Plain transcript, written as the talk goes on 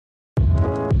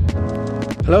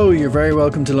Hello, you're very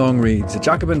welcome to Long Reads, a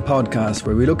Jacobin podcast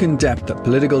where we look in depth at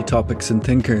political topics and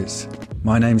thinkers.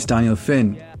 My name's Daniel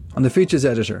Finn. I'm the features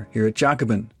editor here at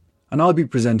Jacobin, and I'll be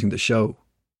presenting the show.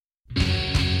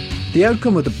 The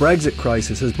outcome of the Brexit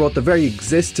crisis has brought the very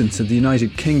existence of the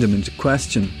United Kingdom into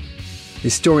question.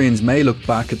 Historians may look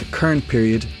back at the current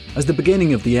period as the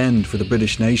beginning of the end for the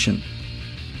British nation.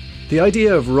 The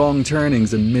idea of wrong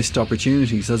turnings and missed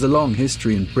opportunities has a long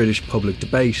history in British public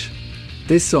debate.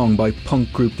 This song by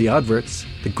punk group The Adverts,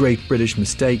 The Great British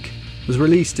Mistake, was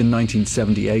released in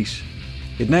 1978.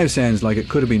 It now sounds like it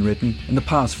could have been written in the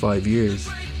past 5 years.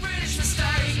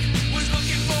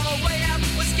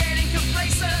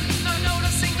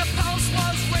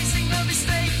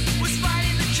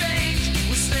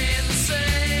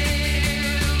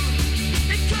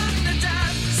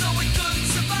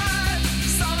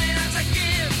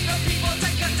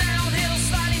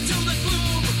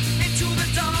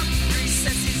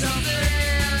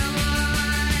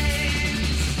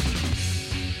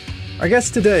 Our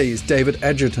guest today is David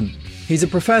Edgerton. He's a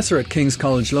professor at King's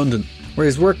College London, where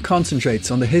his work concentrates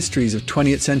on the histories of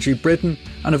 20th century Britain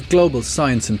and of global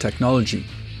science and technology.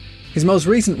 His most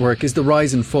recent work is The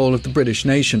Rise and Fall of the British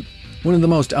Nation, one of the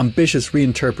most ambitious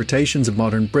reinterpretations of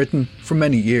modern Britain for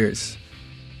many years.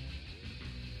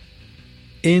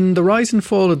 In The Rise and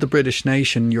Fall of the British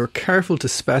Nation, you're careful to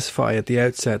specify at the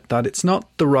outset that it's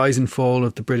not the rise and fall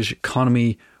of the British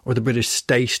economy or the British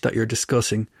state that you're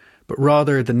discussing, but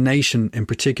rather the nation in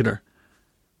particular.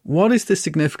 What is the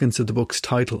significance of the book's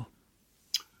title?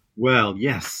 Well,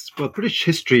 yes. Well, British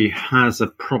history has a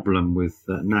problem with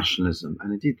nationalism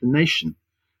and indeed the nation.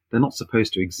 They're not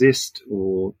supposed to exist,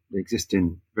 or they exist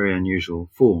in very unusual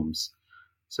forms.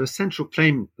 So a central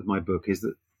claim of my book is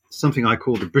that something I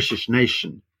call the British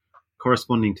nation,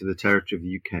 corresponding to the territory of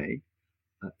the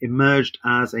UK, emerged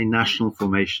as a national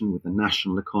formation with a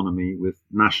national economy, with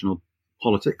national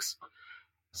politics,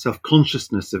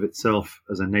 self-consciousness of itself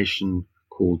as a nation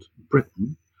called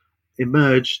Britain,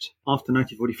 emerged after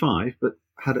 1945, but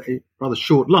had a rather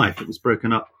short life. It was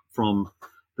broken up from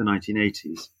the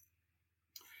 1980s.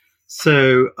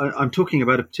 So I'm talking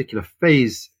about a particular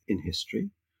phase in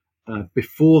history.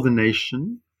 Before the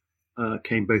nation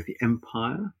came both the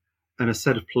empire and a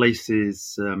set of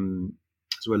places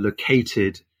that were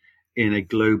located in a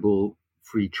global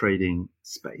free trading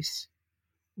space.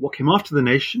 What came after the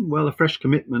nation? Well, a fresh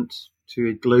commitment to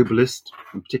a globalist,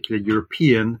 in particular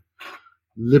European,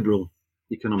 liberal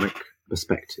economic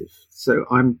perspective. So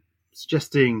I'm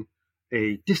suggesting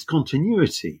a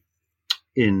discontinuity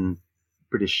in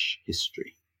British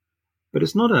history. But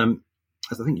it's not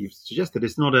as I think you've suggested,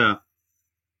 it's not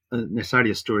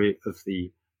necessarily a story of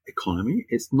the economy.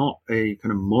 It's not a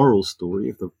kind of moral story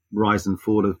of the rise and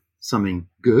fall of something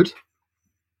good.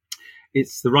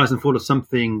 It's the rise and fall of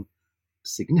something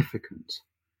significant.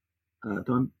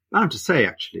 Though I'm bound to say,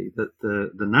 actually, that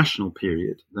the national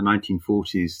period, the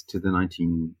 1940s to the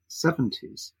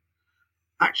 1970s,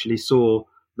 actually saw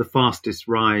the fastest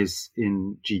rise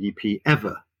in GDP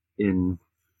ever in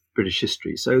British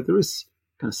history. So there is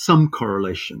kind of some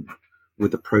correlation with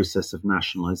the process of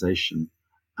nationalisation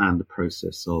and the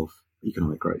process of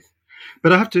economic growth.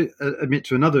 But I have to admit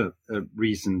to another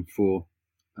reason for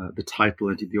the title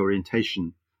and the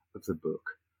orientation of the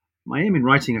book. My aim in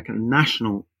writing a kind of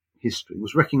national history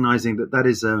was recognizing that that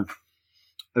is a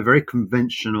very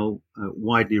conventional,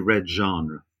 widely read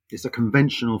genre. It's a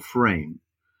conventional frame,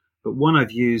 but one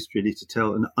I've used really to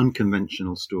tell an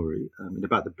unconventional story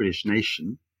about the British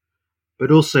nation,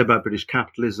 but also about British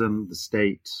capitalism, the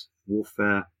state,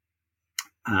 warfare,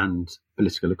 and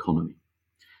political economy.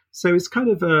 So it's kind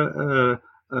of a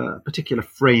particular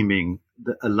framing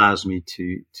that allows me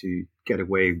to get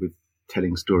away with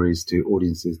telling stories to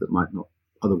audiences that might not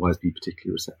otherwise be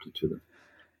particularly receptive to them.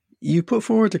 You put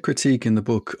forward a critique in the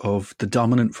book of the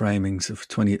dominant framings of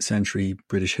 20th century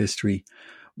British history.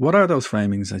 What are those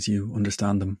framings as you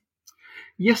understand them?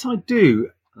 Yes, I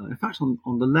do. In fact,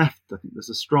 on the left, I think there's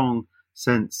a strong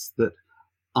sense that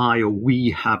I or we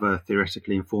have a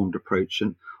theoretically informed approach,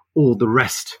 and all the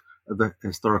rest of the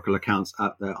historical accounts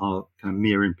out there are kind of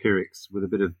mere empirics with a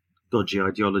bit of dodgy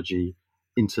ideology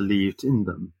interleaved in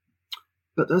them.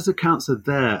 But those accounts are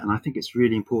there, and I think it's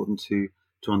really important to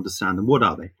understand them. What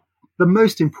are they? The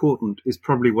most important is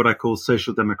probably what I call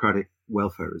social democratic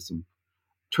welfarism.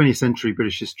 20th century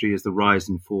British history is the rise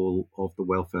and fall of the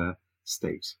welfare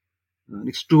state. An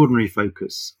extraordinary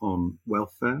focus on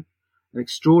welfare, an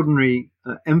extraordinary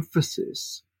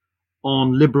emphasis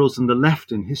on liberals and the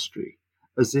left in history,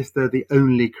 as if they're the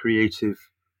only creative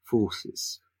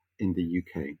forces in the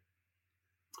UK.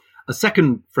 A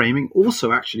second framing,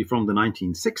 also actually from the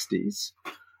 1960s,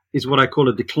 is what I call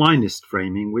a declinist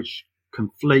framing, which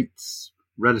conflates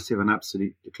relative and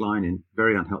absolute decline in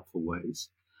very unhelpful ways,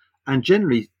 and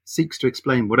generally seeks to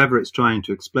explain whatever it's trying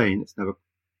to explain. It's never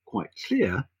quite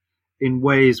clear, in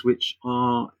ways which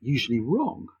are usually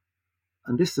wrong.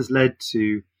 And this has led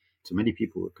to many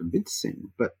people, a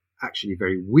convincing, but actually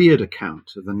very weird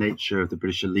account of the nature of the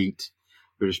British elite,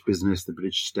 British business, the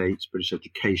British state, British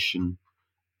education,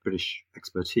 British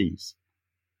expertise.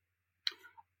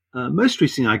 Most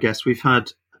recently, I guess, we've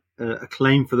had a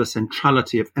claim for the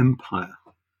centrality of empire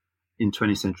in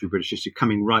 20th century British history,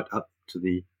 coming right up to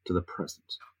the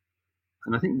present.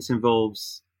 And I think this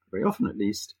involves, very often at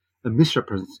least, a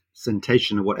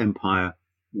misrepresentation of what empire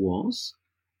was,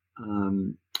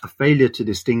 a failure to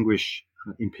distinguish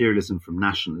imperialism from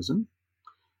nationalism,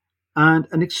 and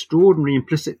an extraordinary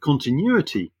implicit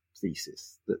continuity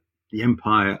thesis that the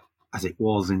empire, as it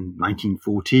was in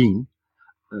 1914,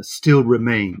 still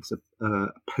remains a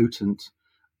potent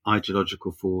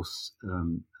ideological force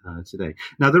today.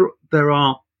 Now, there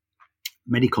are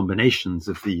many combinations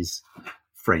of these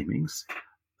framings.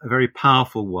 A very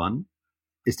powerful one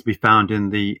is to be found in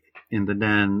the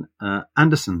Nairn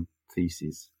Anderson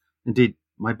theses. Indeed,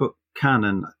 my book can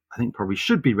and I think probably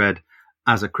should be read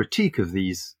as a critique of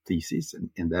these theses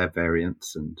in their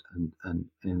variants and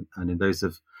in those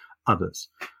of others,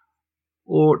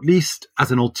 or at least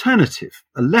as an alternative,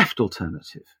 a left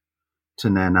alternative to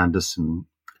Nairn Anderson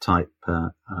type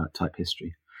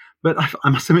history. But I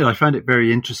must admit, I found it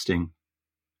very interesting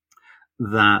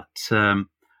that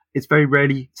it's very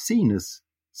rarely seen as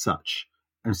such.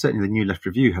 And certainly the New Left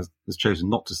Review has chosen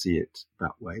not to see it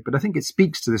that way. But I think it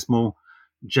speaks to this more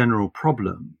general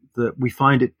problem that we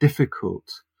find it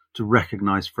difficult to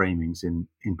recognise framings in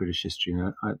British history.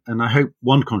 And I hope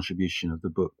one contribution of the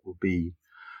book will be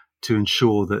to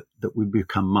ensure that we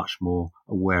become much more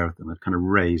aware of them and kind of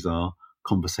raise our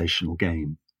conversational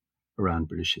game around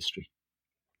British history.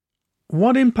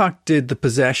 What impact did the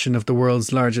possession of the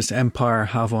world's largest empire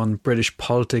have on British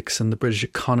politics and the British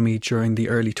economy during the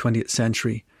early 20th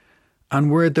century? And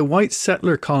were the white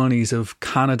settler colonies of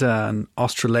Canada and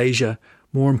Australasia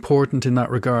more important in that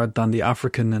regard than the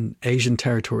African and Asian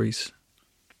territories?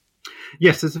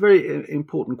 Yes, it's a very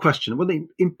important question. Well, the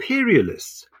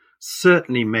imperialists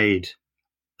certainly made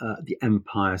the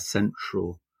empire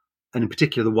central, and in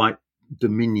particular the white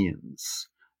dominions,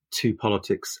 to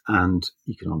politics and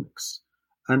economics.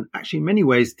 And actually, in many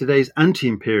ways, today's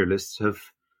anti-imperialists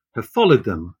have followed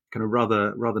them kind of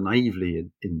rather naively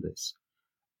in this.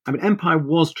 I mean, empire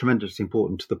was tremendously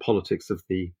important to the politics of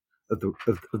the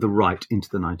right into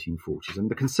the 1940s.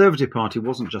 And the Conservative Party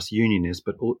wasn't just unionist,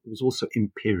 but it was also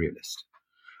imperialist.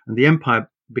 And the empire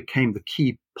became the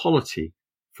key polity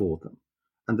for them.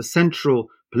 And the central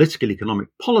political economic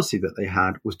policy that they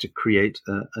had was to create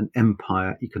an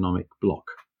empire economic bloc.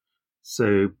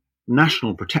 So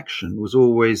national protection was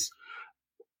always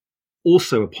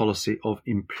also a policy of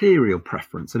imperial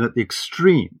preference, and at the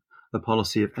extreme, the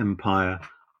policy of empire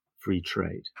free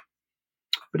trade.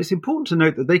 But it's important to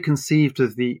note that they conceived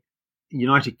of the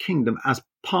United Kingdom as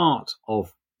part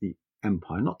of the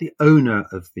empire, not the owner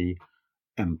of the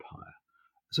empire.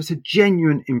 So it's a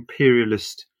genuine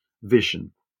imperialist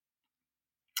vision.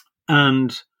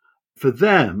 And for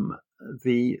them,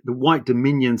 the white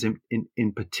dominions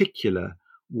in particular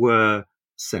were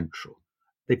central.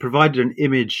 They provided an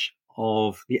image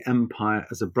of the empire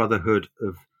as a brotherhood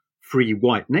of free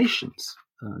white nations,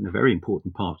 and a very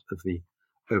important part of the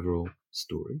overall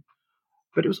story.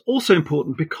 But it was also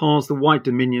important because the white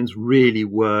dominions really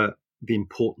were the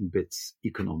important bits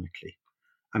economically.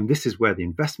 And this is where the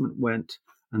investment went,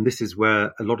 and this is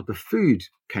where a lot of the food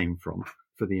came from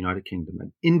for the United Kingdom.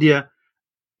 And India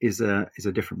is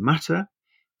a different matter.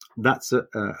 That's a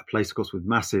place, of course, with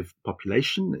massive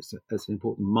population. It's an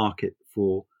important market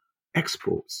for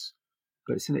exports,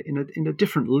 but it's in a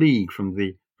different league from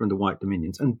the white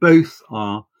dominions, and both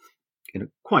are in a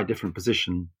quite different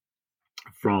position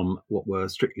from what were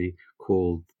strictly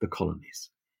called the colonies.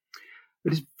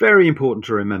 It is very important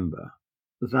to remember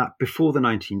that before the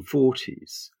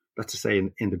 1940s, that's to say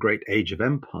in the great age of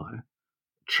empire,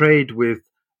 trade with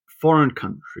foreign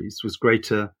countries was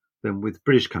greater than with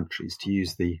British countries, to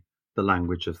use the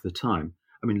language of the time.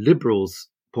 I mean, liberals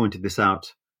pointed this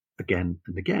out again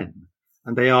and again,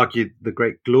 and they argued the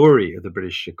great glory of the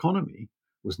British economy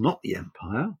was not the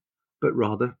empire, but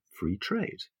rather free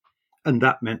trade. And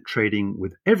that meant trading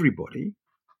with everybody,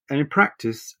 and in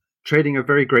practice, trading a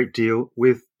very great deal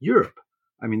with Europe.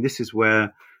 I mean, this is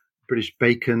where British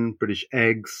bacon, British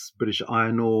eggs, British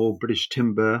iron ore, British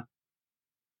timber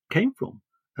came from,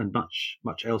 and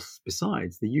much else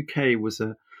besides. The UK was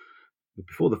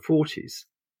before the 40s,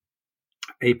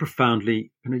 a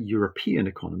profoundly European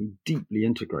economy, deeply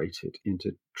integrated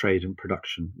into trade and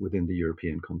production within the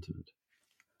European continent.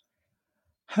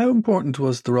 How important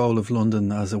was the role of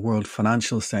London as a world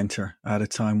financial centre at a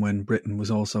time when Britain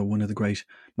was also one of the great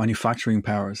manufacturing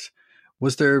powers?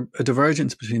 Was there a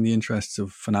divergence between the interests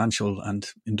of financial and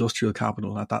industrial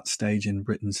capital at that stage in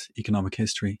Britain's economic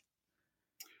history?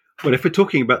 Well, if we're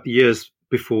talking about the years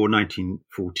before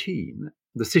 1914,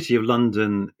 the City of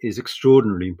London is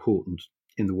extraordinarily important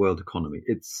in the world economy.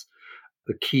 It's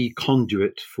the key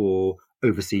conduit for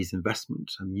overseas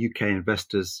investment, and UK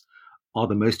investors are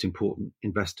the most important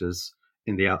investors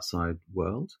in the outside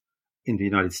world. In the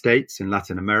United States, in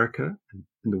Latin America, and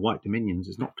in the White Dominions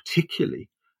is not particularly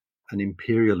an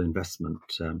imperial investment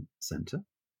centre.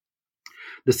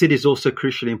 The city is also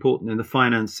crucially important in the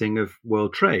financing of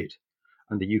world trade,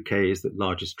 and the UK is the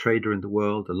largest trader in the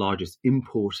world, the largest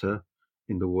importer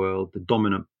in the world, the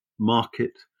dominant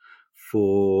market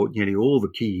for nearly all the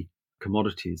key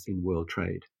commodities in world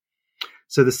trade.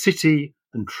 So the city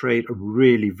and trade are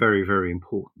really very, very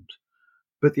important.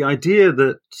 But the idea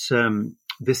that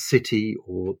this city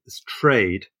or this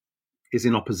trade is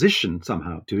in opposition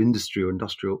somehow to industry or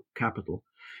industrial capital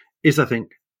is, I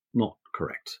think, not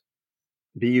correct.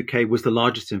 The UK was the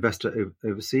largest investor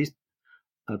overseas,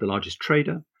 the largest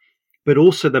trader, but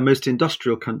also the most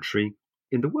industrial country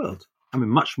in the world. I mean,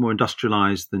 much more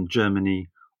industrialized than Germany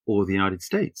or the United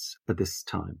States at this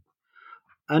time.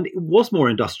 And it was more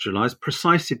industrialized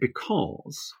precisely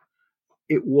because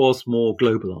it was more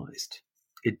globalized.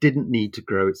 It didn't need to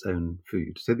grow its own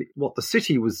food. So what the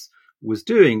city was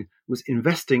doing was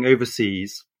investing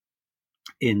overseas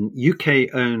in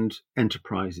UK-owned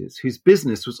enterprises whose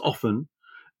business was often,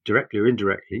 directly or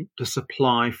indirectly, to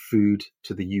supply food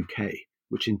to the UK,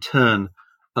 which in turn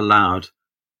allowed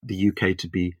the UK to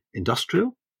be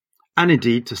industrial and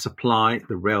indeed to supply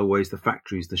the railways, the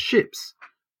factories, the ships,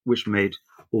 which made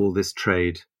all this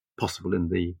trade possible in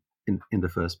the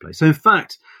first place. So in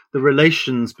fact, the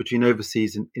relations between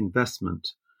overseas investment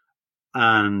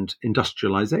and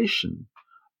industrialization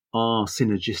are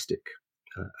synergistic,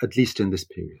 at least in this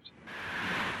period.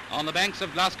 On the banks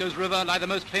of Glasgow's river lie the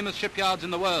most famous shipyards in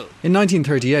the world. In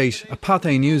 1938, a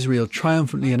Pathé newsreel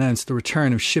triumphantly announced the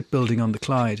return of shipbuilding on the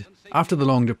Clyde after the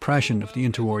long depression of the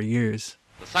interwar years.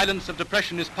 The silence of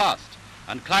depression is past,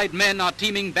 and Clyde men are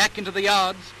teeming back into the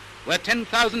yards where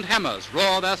 10,000 hammers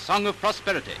roar their song of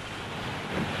prosperity.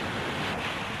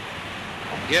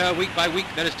 Here, week by week,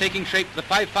 there is taking shape the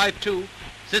 552,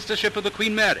 sister ship of the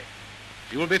Queen Mary.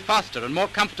 She will be faster and more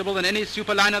comfortable than any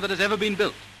superliner that has ever been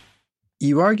built.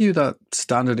 You argue that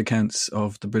standard accounts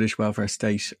of the British welfare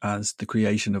state as the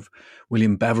creation of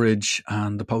William Beveridge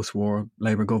and the post-war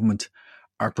Labour government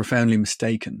are profoundly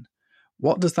mistaken.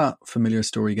 What does that familiar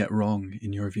story get wrong,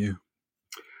 in your view?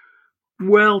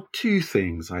 Well, two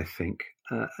things, I think.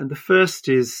 And the first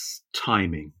is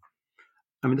timing.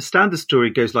 I mean, the standard story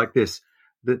goes like this,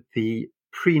 that the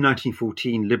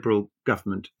pre-1914 Liberal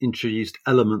government introduced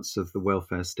elements of the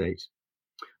welfare state,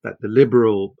 that the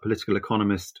Liberal political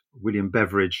economist William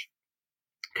Beveridge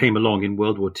came along in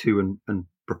World War II and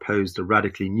proposed a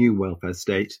radically new welfare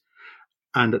state,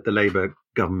 and that the Labour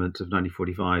government of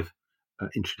 1945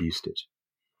 introduced it.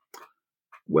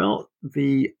 Well,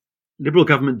 the Liberal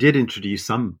government did introduce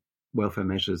some welfare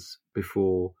measures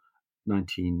before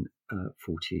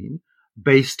 1914,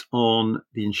 based on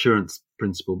the insurance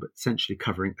principle, but essentially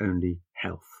covering only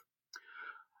health.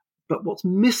 But what's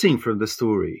missing from the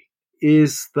story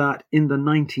is that in the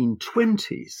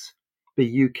 1920s,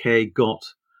 the UK got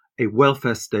a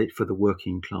welfare state for the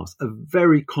working class, a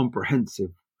very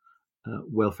comprehensive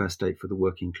welfare state for the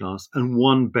working class, and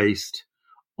one based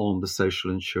on the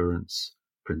social insurance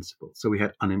principle. So we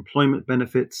had unemployment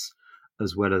benefits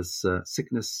as well as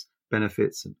sickness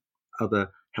benefits and other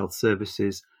health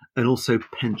services, and also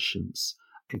pensions,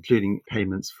 including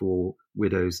payments for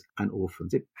widows and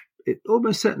orphans. It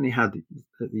almost certainly had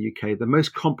the UK the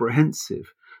most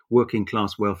comprehensive working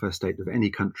class welfare state of any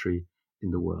country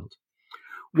in the world.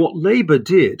 What Labour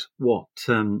did, what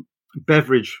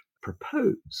Beveridge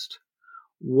proposed,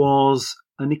 was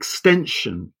an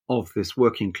extension of this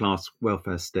working class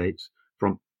welfare state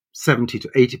from 70 to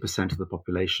 80% of the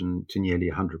population to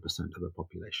nearly 100% of the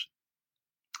population,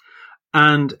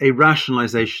 and a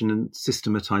rationalisation and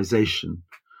systematisation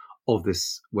of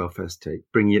this welfare state,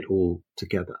 bringing it all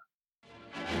together.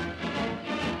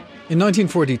 In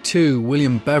 1942,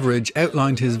 William Beveridge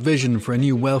outlined his vision for a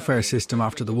new welfare system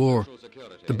after the war.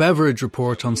 The Beveridge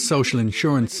Report on Social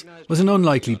Insurance was an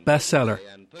unlikely bestseller,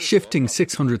 shifting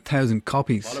 600,000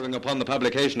 copies. Following upon the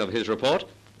publication of his report,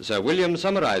 Sir William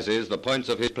summarises the points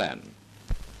of his plan.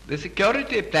 The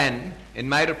security plan in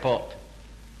my report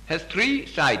has three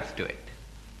sides to it.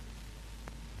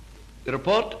 The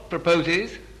report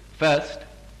proposes, first,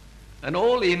 an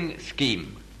all-in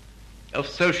scheme of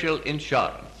social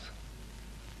insurance,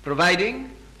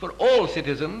 providing for all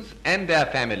citizens and their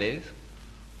families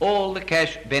all the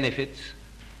cash benefits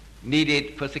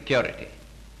needed for security,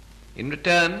 in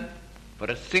return for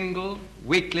a single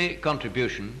weekly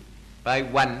contribution by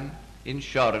one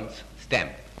insurance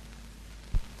stamp.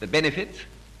 The benefits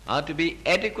are to be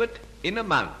adequate in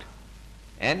amount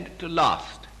and to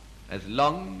last as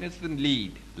long as the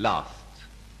need lasts.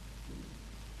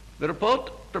 The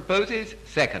report proposes,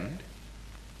 second,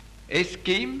 a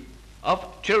scheme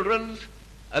of children's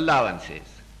allowances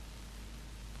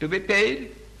to be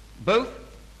paid both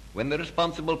when the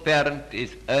responsible parent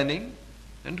is earning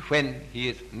and when he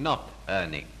is not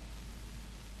earning.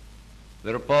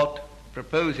 The report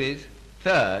proposes,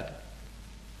 third,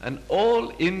 an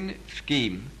all-in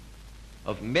scheme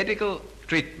of medical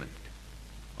treatment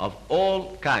of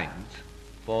all kinds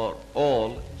for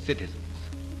all citizens.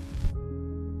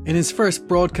 In his first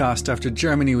broadcast after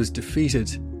Germany was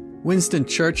defeated, Winston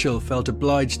Churchill felt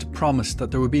obliged to promise that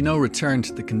there would be no return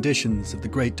to the conditions of the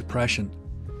Great Depression.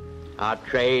 Our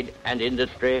trade and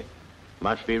industry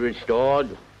must be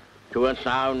restored to a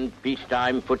sound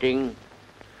peacetime footing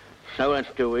so as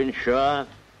to ensure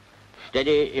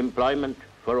steady employment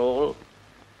for all.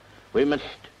 We must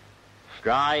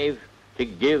strive to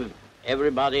give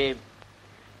everybody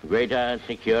greater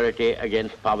security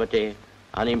against poverty,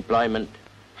 unemployment,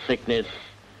 sickness,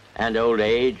 and old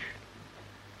age.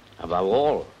 Above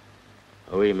all,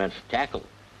 we must tackle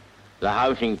the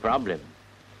housing problem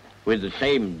with the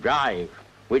same drive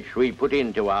which we put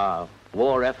into our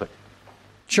war effort.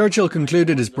 Churchill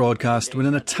concluded his broadcast with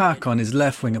an attack on his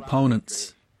left-wing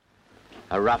opponents.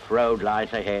 A rough road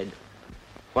lies ahead.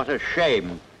 What a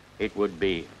shame it would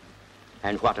be,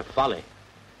 and what a folly,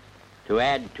 to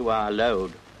add to our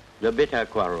load the bitter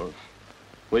quarrels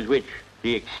with which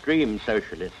the extreme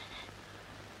socialists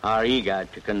are eager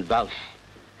to convulse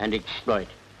and exploit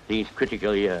these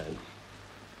critical years.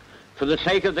 For the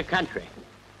sake of the country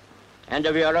and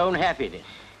of your own happiness,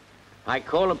 I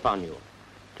call upon you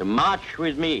to march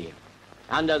with me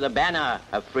under the banner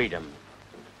of freedom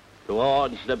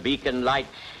towards the beacon lights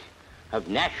of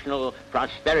national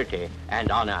prosperity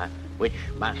and honor, which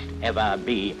must ever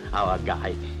be our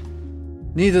guides.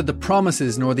 Neither the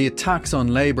promises nor the attacks on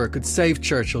Labour could save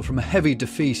Churchill from a heavy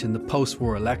defeat in the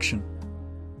post-war election.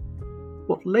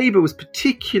 What Labour was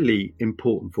particularly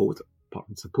important for, apart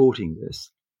from supporting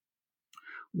this,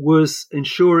 was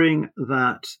ensuring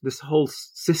that this whole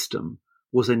system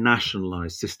was a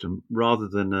nationalised system rather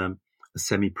than a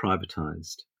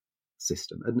semi-privatised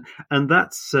system. And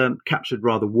that's captured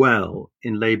rather well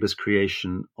in Labour's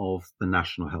creation of the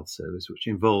National Health Service, which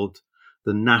involved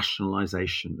the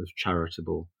nationalisation of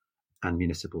charitable and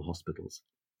municipal hospitals.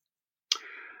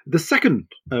 The second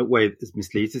way this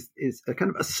misleads is a kind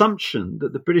of assumption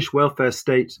that the British welfare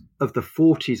state of the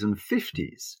 40s and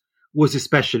 50s was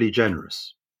especially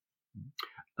generous.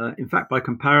 In fact, by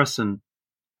comparison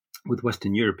with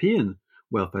Western European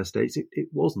welfare states, it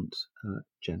wasn't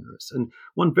generous. And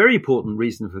one very important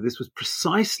reason for this was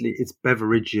precisely its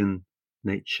Beveridgean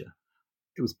nature.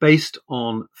 It was based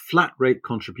on flat rate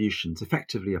contributions,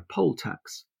 effectively a poll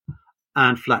tax,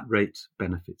 and flat rate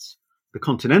benefits. The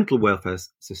continental welfare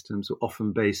systems were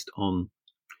often based on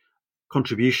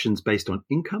contributions based on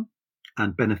income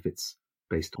and benefits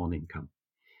based on income.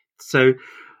 So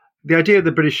the idea of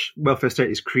the British welfare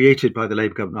state is created by the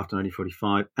Labour government after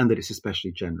 1945, and that it's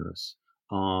especially generous,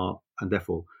 and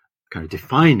therefore kind of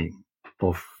defining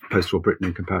of post-war Britain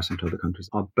in comparison to other countries,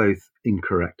 are both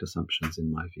incorrect assumptions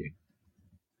in my view.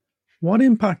 What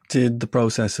impact did the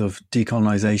process of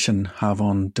decolonisation have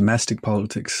on domestic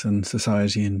politics and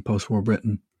society in post-war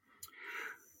Britain?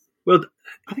 Well,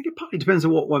 I think it partly depends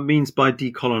on what one means by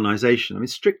decolonisation. I mean,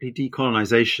 strictly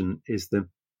decolonisation is the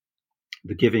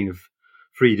giving of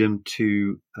freedom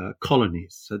to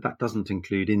colonies. So that doesn't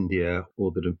include India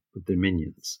or the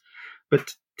dominions.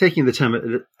 But taking the term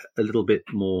a little bit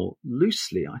more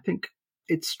loosely, I think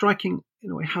it's striking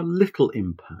in a way how little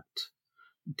impact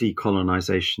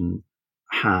decolonisation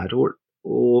had, or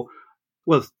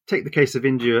well, take the case of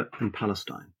India and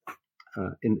Palestine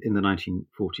in the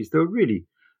 1940s. There were really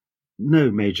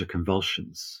no major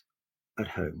convulsions at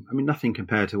home. I mean, nothing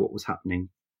compared to what was happening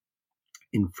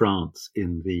in France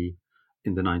in the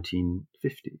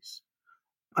 1950s.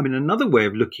 I mean, another way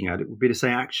of looking at it would be to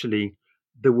say actually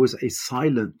there was a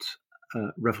silent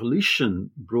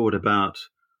revolution brought about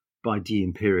by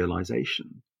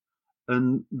de-imperialization,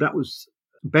 and that was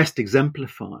best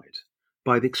exemplified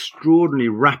by the extraordinarily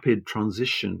rapid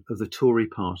transition of the Tory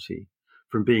party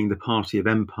from being the party of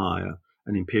empire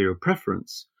and imperial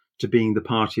preference to being the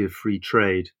party of free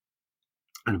trade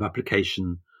and of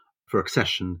application for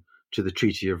accession to the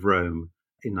Treaty of Rome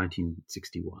in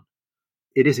 1961.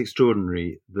 It is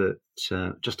extraordinary that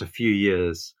just a few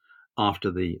years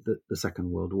after the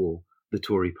Second World War, the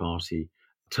Tory party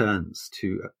turns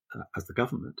to, as the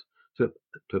government, to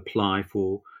apply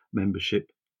for membership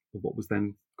of what was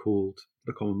then called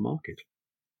the Common Market.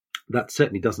 That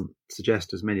certainly doesn't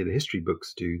suggest, as many of the history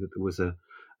books do, that there was a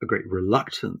great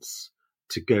reluctance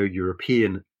to go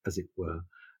European, as it were,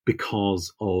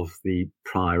 because of the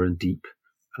prior and deep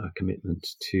commitment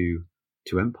to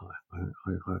empire.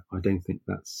 I don't think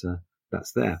that's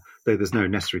there, though there's no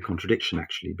necessary contradiction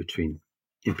actually between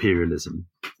imperialism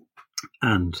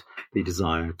and the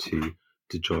desire to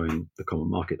join the common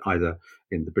market, either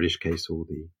in the British case or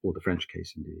the French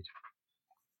case, indeed.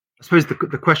 I suppose the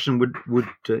question would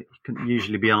can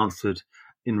usually be answered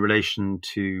in relation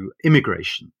to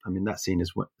immigration. I mean, that's seen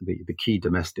as what the key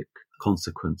domestic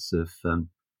consequence of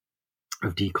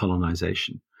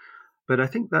decolonization. But I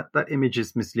think that image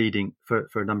is misleading for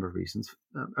a number of reasons.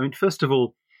 First of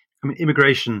all,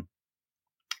 immigration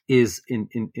is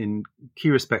in key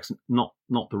respects not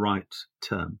the right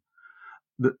term.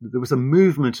 There was a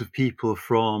movement of people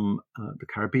from the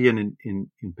Caribbean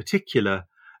in particular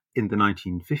in the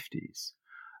 1950s,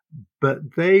 but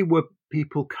they were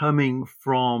people coming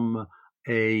from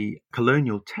a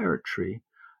colonial territory,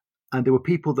 and they were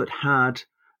people that had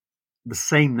the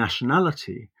same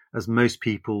nationality as most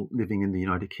people living in the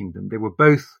United Kingdom. They were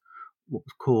both what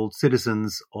was called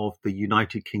citizens of the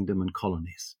United Kingdom and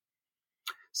colonies.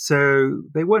 So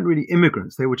they weren't really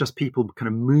immigrants. They were just people kind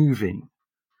of moving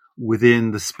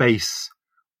within the space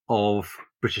of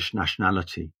British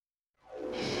nationality.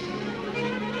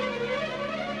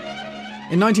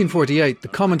 In 1948, the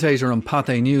commentator on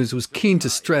Pathé News was keen to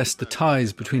stress the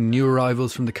ties between new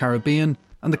arrivals from the Caribbean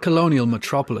and the colonial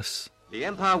metropolis. The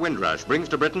Empire Windrush brings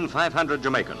to Britain 500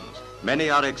 Jamaicans. Many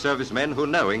are ex-servicemen who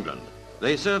know England.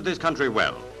 They served this country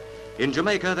well. In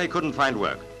Jamaica, they couldn't find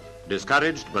work.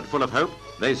 Discouraged but full of hope,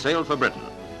 they sailed for Britain,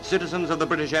 citizens of the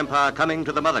British Empire coming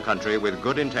to the mother country with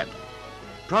good intent.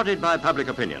 Prodded by public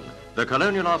opinion, the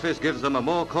Colonial Office gives them a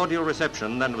more cordial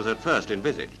reception than was at first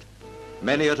envisaged.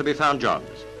 Many are to be found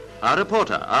jobs. Our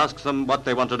reporter asks them what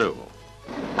they want to do.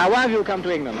 Why have you come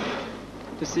to England?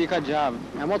 To seek a job.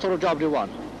 And what sort of job do you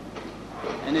want?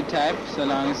 Any type, so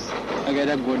long as I get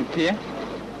a good pay.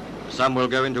 Some will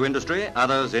go into industry,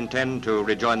 others intend to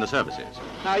rejoin the services.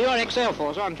 Now, you're ex-Air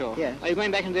Force, aren't you? Yes. Are you going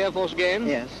back into the Air Force again?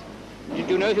 Yes. Do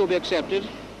you know if you'll be accepted?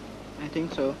 I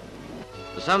think so.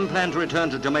 Some plan to return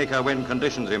to Jamaica when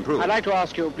conditions improve. I'd like to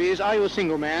ask you, please, are you a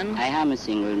single man? I am a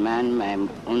single man.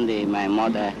 Only my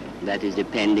mother that is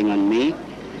depending on me.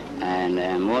 And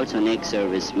I'm also an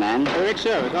ex-serviceman. You're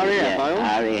ex-service, RAF,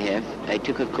 are you? RAF. I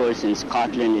took a course in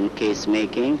Scotland in case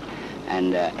making,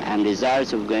 and I'm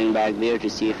desirous of going back there to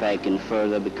see if I can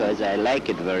further, because I like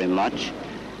it very much,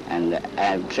 and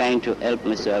I'm trying to help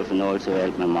myself and also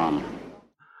help my mom.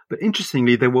 But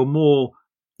interestingly, there were more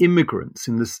immigrants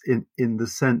in the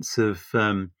sense of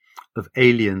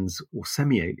aliens or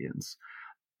semi-aliens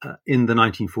in the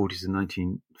 1940s and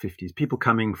 1950s. People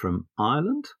coming from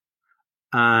Ireland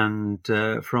and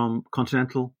from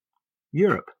continental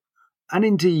Europe. And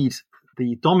indeed,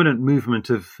 the dominant movement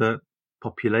of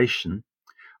population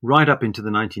right up into the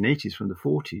 1980s from the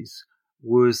 40s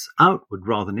was outward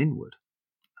rather than inward.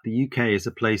 The UK is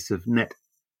a place of net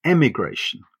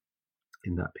emigration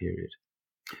in that period.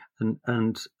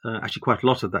 And actually quite a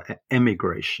lot of that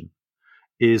emigration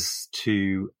is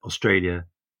to Australia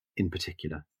in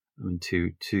particular,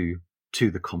 to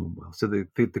the Commonwealth. So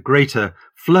the greater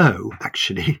flow,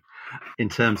 actually, in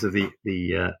terms of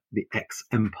the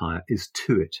ex-empire, is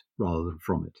to it rather than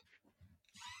from it.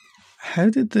 How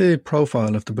did the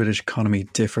profile of the British economy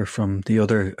differ from the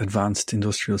other advanced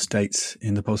industrial states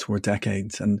in the post-war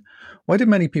decades? And why did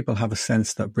many people have a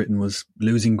sense that Britain was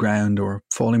losing ground or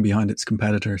falling behind its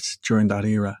competitors during that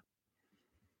era?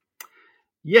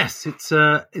 Yes, it's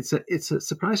a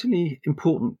surprisingly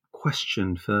important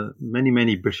question for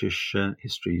many British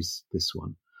histories, this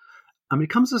one. It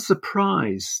comes as a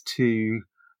surprise to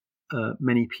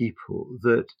many people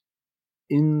that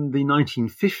in the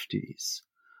 1950s,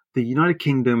 the United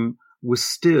Kingdom was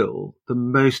still the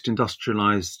most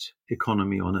industrialized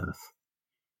economy on earth.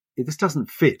 This doesn't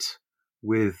fit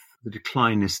with the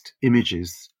declinist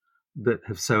images that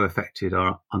have so affected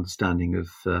our understanding of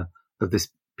this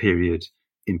period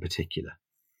in particular.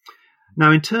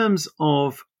 Now, in terms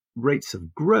of rates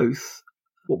of growth,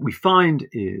 what we find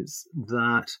is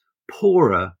that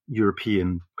poorer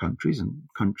European countries and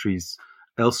countries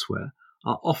elsewhere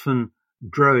are often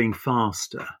growing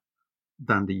faster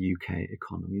than the UK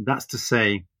economy. That's to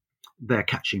say, they're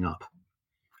catching up.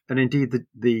 And indeed,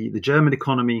 the German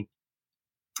economy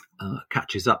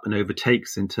catches up and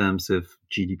overtakes in terms of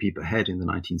GDP per head in the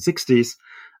 1960s,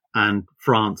 and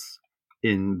France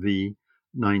in the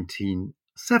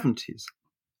 1970s.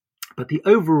 But the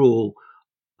overall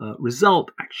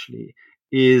result, actually,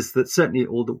 is that certainly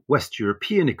all the West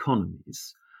European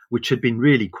economies, which had been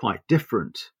really quite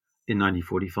different in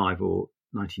 1945 or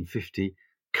 1950,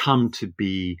 come to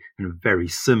be very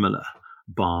similar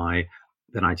by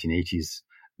the 1980s,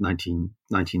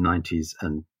 1990s,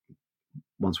 and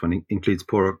once one includes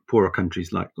poorer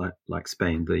countries like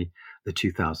Spain, the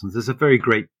 2000s. There's a very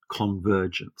great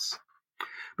convergence.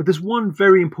 But there's one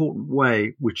very important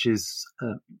way which is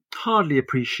hardly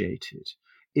appreciated,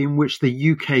 in which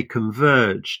the UK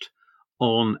converged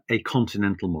on a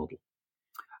continental model.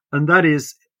 And that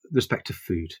is respect to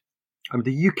food.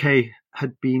 The UK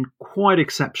had been quite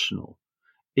exceptional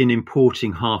in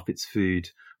importing half its food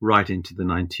right into the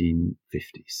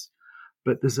 1950s.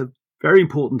 But there's a very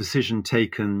important decision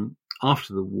taken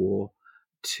after the war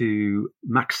to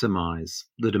maximize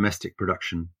the domestic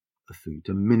production of food,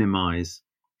 to minimize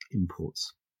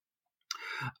imports.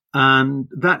 And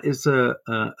that is a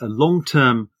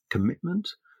long-term commitment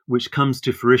which comes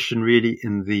to fruition really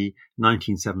in the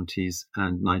 1970s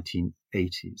and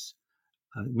 1980s.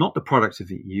 Not the product of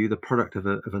the EU, the product of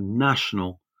a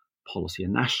national policy, a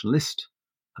nationalist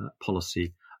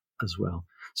policy as well.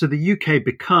 So the UK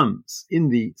becomes, in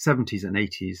the 70s and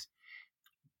 80s,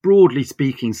 broadly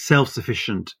speaking,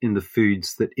 self-sufficient in the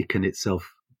foods that it can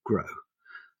itself grow,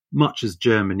 much as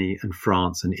Germany and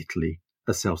France and Italy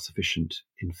are self-sufficient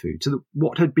in food. So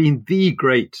what had been the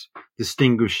great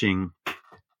distinguishing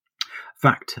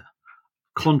factor,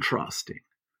 contrasting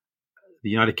the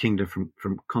United Kingdom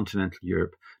from continental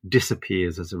Europe,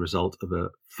 disappears as a result of a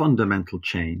fundamental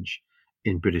change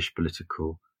in British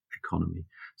political economy.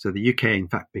 So the UK, in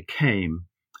fact, became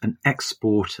an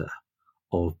exporter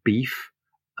of beef,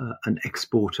 an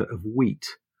exporter of wheat,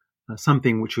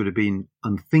 something which would have been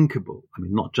unthinkable,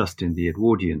 not just in the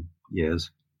Edwardian years,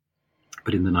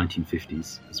 but in the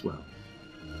 1950s as well.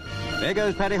 There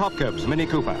goes Paddy Hopkirk's Mini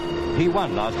Cooper. He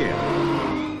won last year.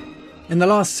 In the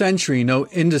last century, no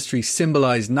industry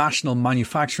symbolised national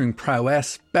manufacturing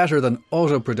prowess better than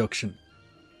auto production.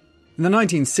 In the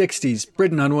 1960s,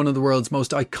 Britain had one of the world's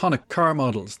most iconic car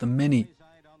models, the Mini.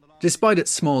 Despite its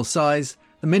small size,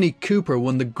 the Mini Cooper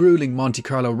won the gruelling Monte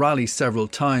Carlo Rally several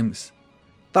times.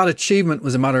 That achievement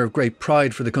was a matter of great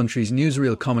pride for the country's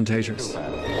newsreel commentators.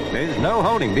 There's no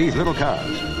holding these little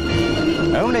cars.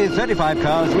 Only 35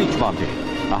 cars reach Monte.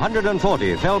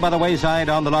 140 fell by the wayside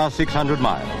on the last 600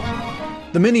 miles.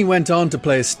 The Mini went on to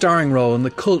play a starring role in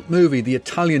the cult movie The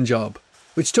Italian Job,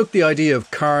 which took the idea of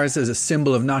cars as a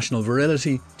symbol of national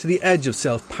virility to the edge of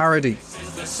self-parody.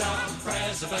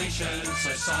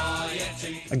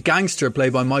 A gangster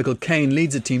played by Michael Caine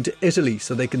leads a team to Italy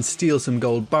so they can steal some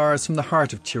gold bars from the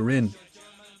heart of Turin.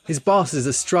 His boss is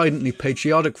a stridently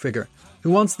patriotic figure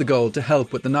who wants the gold to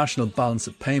help with the national balance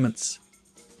of payments.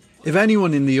 If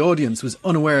anyone in the audience was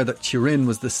unaware that Turin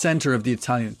was the centre of the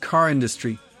Italian car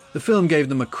industry, the film gave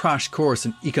them a crash course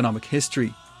in economic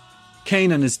history.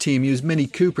 Caine and his team use Mini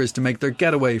Coopers to make their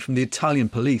getaway from the Italian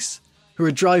police, who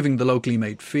are driving the locally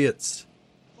made Fiats.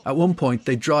 At one point,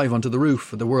 they drive onto the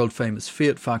roof of the world-famous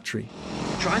Fiat factory.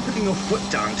 Try putting your foot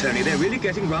down, Tony. They're really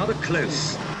getting rather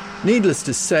close. Needless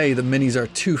to say, the Minis are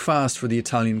too fast for the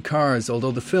Italian cars,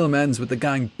 although the film ends with the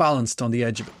gang balanced on the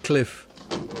edge of a cliff.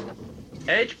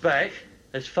 Edge back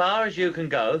as far as you can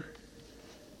go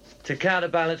to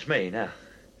counterbalance me now.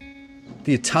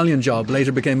 The Italian Job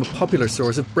later became a popular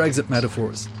source of Brexit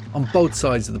metaphors on both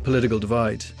sides of the political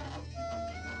divide.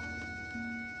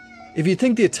 If you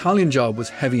think the Italian Job was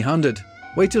heavy-handed,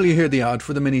 wait till you hear the ad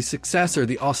for the Mini's successor,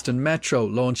 the Austin Metro,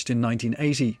 launched in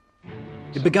 1980.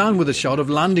 It began with a shot of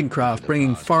landing craft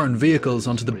bringing foreign vehicles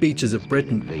onto the beaches of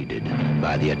Britain. Invaded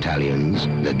by the Italians,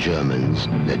 the Germans,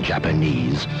 the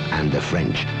Japanese and the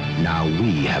French. Now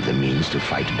we have the means to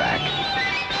fight back.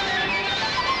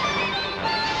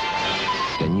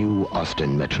 The new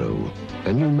Austin Metro.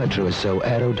 The new Metro is so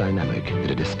aerodynamic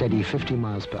that at a steady 50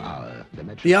 miles per hour...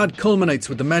 The ad culminates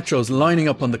with the Metros lining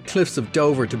up on the cliffs of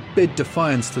Dover to bid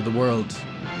defiance to the world.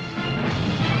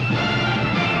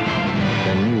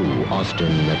 The new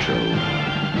Austin Metro.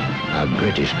 A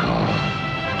British car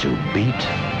to beat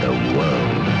the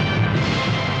world.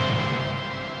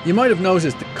 You might have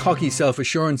noticed the cocky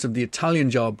self-assurance of the Italian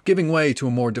Job giving way to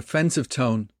a more defensive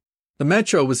tone. The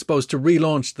Metro was supposed to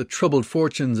relaunch the troubled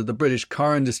fortunes of the British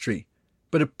car industry,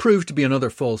 but it proved to be another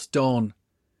false dawn.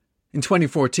 In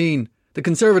 2014, the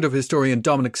conservative historian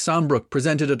Dominic Sambrook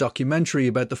presented a documentary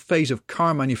about the fate of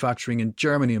car manufacturing in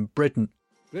Germany and Britain.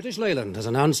 British Leyland has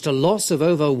announced a loss of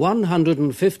over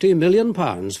 £150 million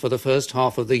for the first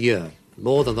half of the year,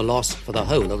 more than the loss for the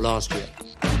whole of last year.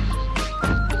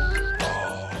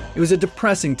 It was a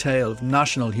depressing tale of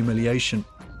national humiliation.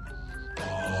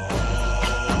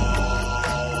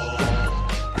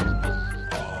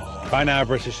 By now,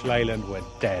 British Leyland were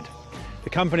dead. The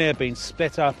company had been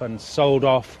split up and sold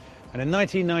off, and in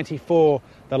 1994,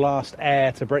 the last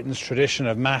heir to Britain's tradition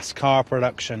of mass car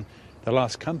production, the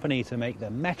last company to make the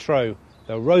Metro,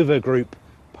 the Rover Group,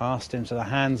 passed into the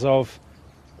hands of,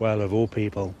 well, of all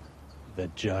people, the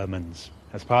Germans,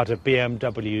 as part of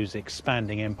BMW's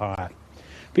expanding empire.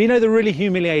 But you know, the really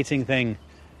humiliating thing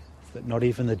is that not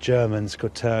even the Germans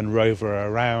could turn Rover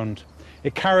around.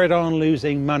 It carried on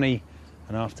losing money,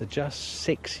 and after just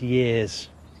 6 years,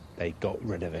 they got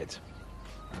rid of it.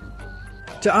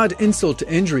 To add insult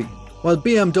to injury, while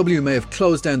BMW may have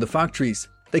closed down the factories,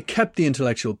 they kept the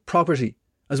intellectual property,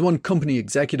 as one company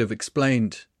executive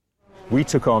explained. We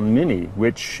took on Mini,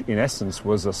 which in essence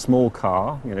was a small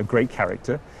car, great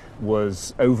character,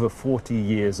 was over 40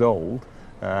 years old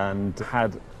and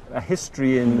had a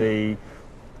history in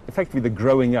effectively the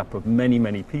growing up of many,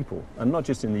 many people, and not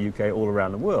just in the UK, all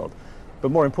around the world. But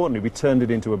more importantly, we turned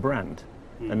it into a brand.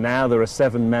 And now there are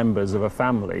 7 members of a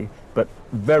family, but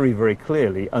very, very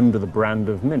clearly under the brand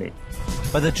of Mini.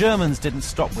 But the Germans didn't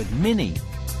stop with Mini.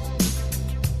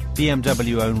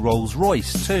 BMW owned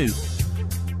Rolls-Royce too.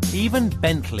 Even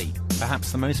Bentley,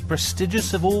 perhaps the most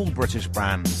prestigious of all British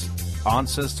brands,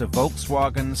 answers to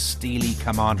Volkswagen's steely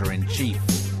commander-in-chief.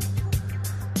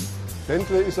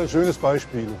 Bentley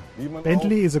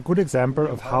is a good example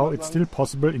of how it's still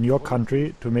possible in your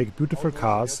country to make beautiful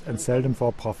cars and sell them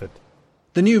for profit.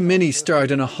 The new Mini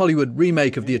starred in a Hollywood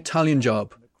remake of The Italian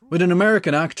Job, with an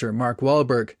American actor, Mark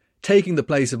Wahlberg, taking the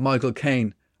place of Michael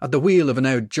Caine at the wheel of a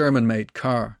now German-made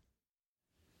car.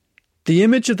 The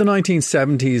image of the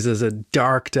 1970s as a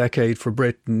dark decade for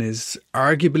Britain is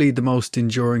arguably the most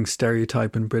enduring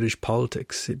stereotype in British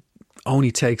politics. It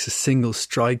only takes a single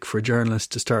strike for journalists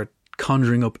to start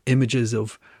conjuring up images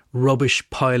of rubbish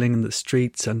piling in the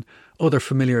streets and other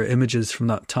familiar images from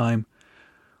that time.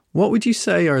 What would you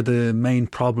say are the main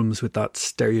problems with that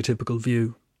stereotypical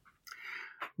view?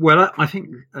 Well, I think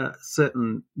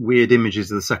certain weird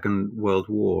images of the Second World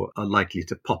War are likely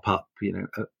to pop up,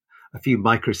 a few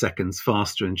microseconds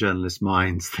faster in journalists'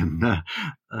 minds than the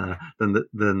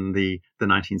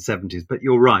 1970s. But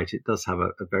you're right; it does have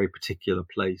a very particular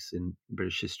place in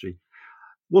British history.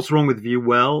 What's wrong with the view?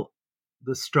 Well,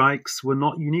 the strikes were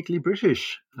not uniquely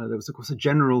British. There was, of course, a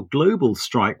general global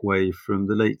strike wave from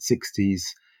the late 60s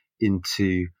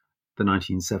into the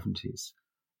 1970s.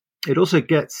 It also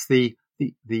gets the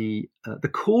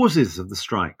causes of the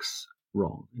strikes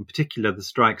wrong. In particular, the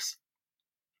strikes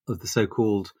of the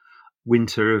so-called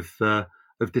winter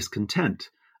of discontent.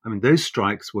 I mean, those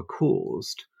strikes were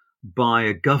caused by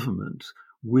a government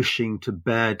wishing to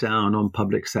bear down on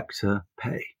public sector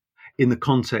pay in the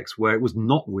context where it was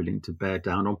not willing to bear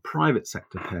down on private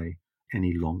sector pay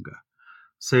any longer.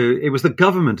 So it was the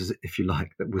government, if you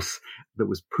like, that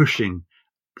was pushing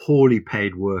poorly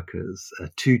paid workers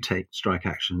to take strike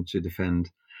action to defend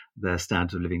their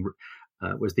standard of living.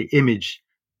 Was the image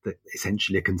that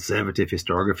essentially a conservative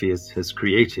historiography has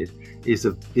created is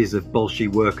of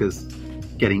Bolshevik workers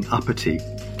getting uppity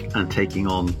and taking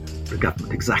on the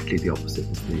government. Exactly the opposite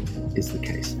is the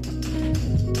case.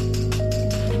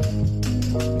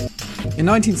 In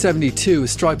 1972, a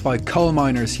strike by coal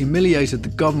miners humiliated the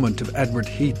government of Edward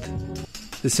Heath.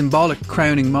 The symbolic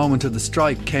crowning moment of the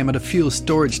strike came at a fuel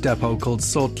storage depot called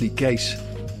Saltley Gate.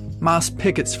 Mass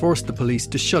pickets forced the police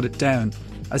to shut it down,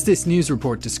 as this news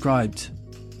report described.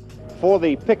 For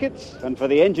the pickets and for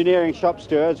the engineering shop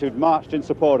stewards who'd marched in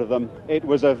support of them, it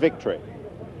was a victory.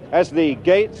 As the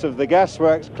gates of the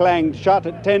gasworks clanged shut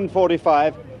at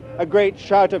 10:45, a great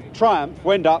shout of triumph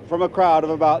went up from a crowd of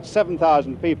about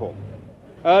 7,000 people.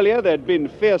 Earlier, there'd been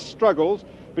fierce struggles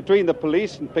between the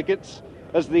police and pickets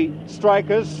as the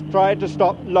strikers tried to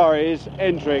stop lorries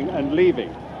entering and leaving.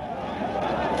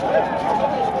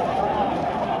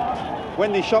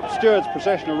 When the shop stewards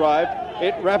procession arrived,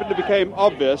 it rapidly became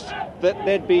obvious that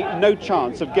there'd be no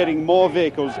chance of getting more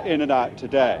vehicles in and out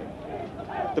today.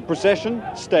 The procession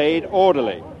stayed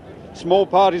orderly. Small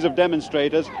parties of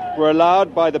demonstrators were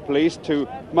allowed by the police to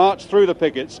march through the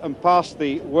pickets and past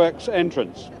the works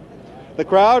entrance. The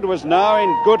crowd was now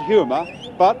in good humour,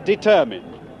 but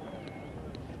determined.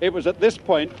 It was at this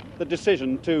point the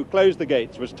decision to close the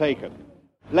gates was taken.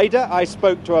 Later, I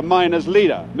spoke to a miners'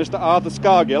 leader, Mr. Arthur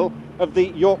Scargill, of the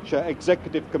Yorkshire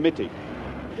Executive Committee.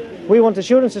 We want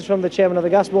assurances from the chairman of the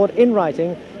gas board in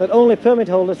writing that only permit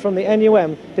holders from the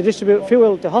NUM to distribute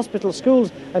fuel to hospitals,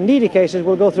 schools and needy cases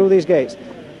will go through these gates.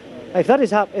 If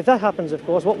that happens, of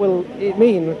course, what will it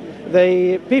mean?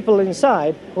 The people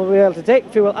inside will be able to take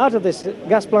fuel out of this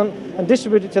gas plant and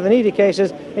distribute it to the needy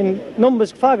cases in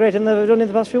numbers far greater than they've done in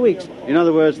the past few weeks. In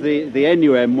other words, the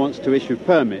NUM wants to issue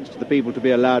permits to the people to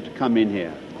be allowed to come in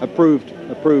here.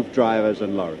 Approved drivers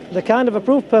and lorries. The kind of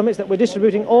approved permits that we're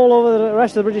distributing all over the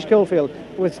rest of the British coalfield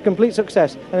with complete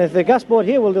success. And if the gas board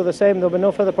here will do the same, there'll be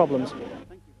no further problems.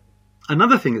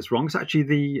 Another thing that's wrong is actually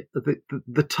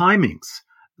the timings.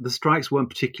 The strikes weren't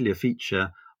particularly a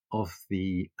feature of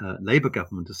the Labour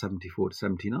government of 74 to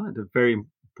 79. They're very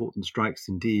important strikes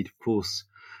indeed, of course,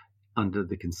 under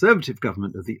the Conservative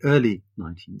government of the early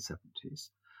 1970s.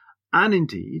 And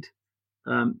indeed,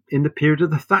 in the period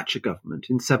of the Thatcher government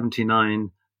in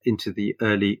 79 into the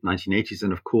early 1980s,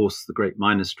 and of course the great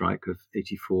miners' strike of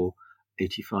 84,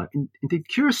 85. Indeed,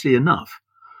 curiously enough,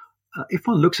 if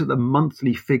one looks at the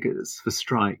monthly figures for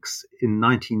strikes in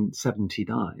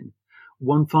 1979,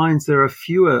 one finds there are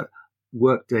fewer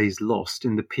work days lost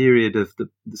in the period of the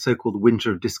so-called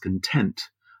winter of discontent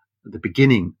at the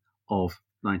beginning of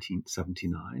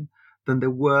 1979 than there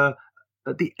were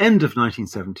at the end of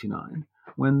 1979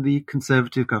 when the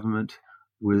Conservative government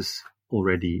was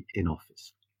already in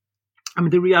office. I mean,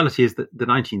 the reality is that the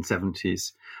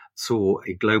 1970s saw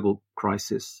a global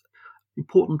crisis,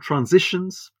 important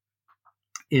transitions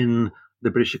in the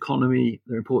British economy,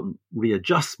 there are important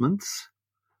readjustments,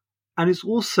 and it's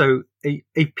also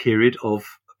a period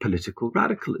of political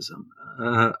radicalism,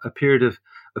 a period of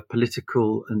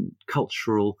political and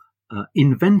cultural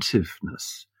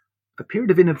inventiveness, a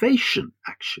period of innovation,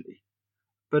 actually,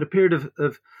 but a period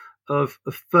of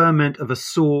ferment of a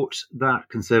sort that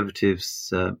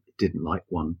Conservatives didn't like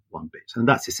one bit. And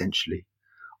that's essentially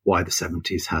why the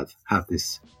 70s have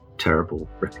this terrible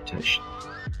reputation.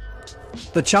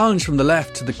 The challenge from the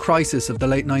left to the crisis of the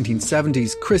late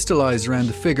 1970s crystallised around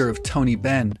the figure of Tony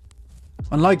Benn.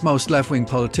 Unlike most left-wing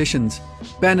politicians,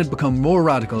 Benn had become more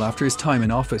radical after his time in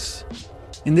office.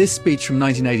 In this speech from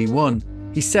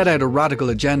 1981, he set out a radical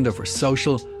agenda for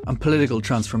social and political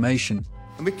transformation.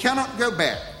 And we cannot go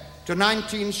back to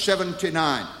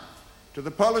 1979, to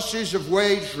the policies of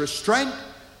wage restraint,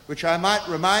 which I might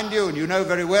remind you, and you know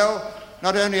very well,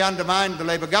 not only undermined the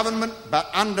Labour government, but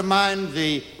undermined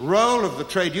the role of the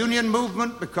trade union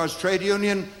movement, because trade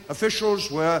union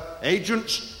officials were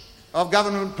agents of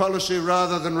government policy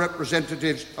rather than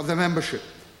representatives of the membership.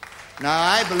 Now,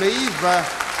 I believe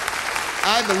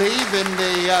in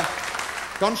the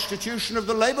constitution of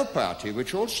the Labour Party,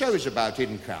 which also is about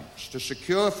incomes, to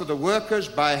secure for the workers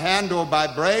by hand or by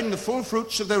brain the full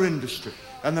fruits of their industry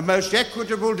and the most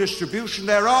equitable distribution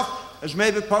thereof as may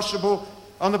be possible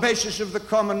on the basis of the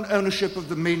common ownership of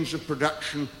the means of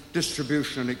production,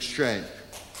 distribution and exchange.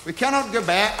 We cannot go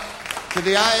back to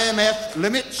the IMF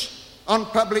limits on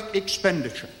public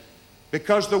expenditure,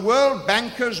 because the world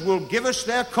bankers will give us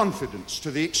their confidence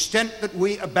to the extent that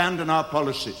we abandon our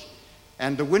policies.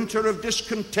 And the winter of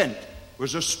discontent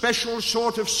was a special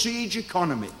sort of siege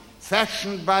economy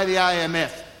fashioned by the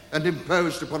IMF and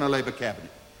imposed upon a Labour cabinet.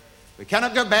 We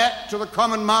cannot go back to the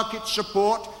common market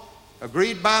support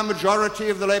agreed by a majority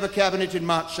of the Labour cabinet in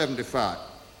March 75,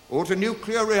 or to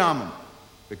nuclear rearmament,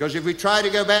 because if we try to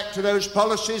go back to those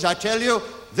policies, I tell you,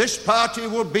 this party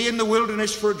will be in the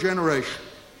wilderness for a generation.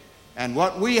 And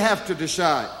what we have to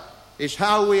decide is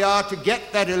how we are to get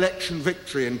that election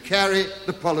victory and carry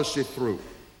the policy through.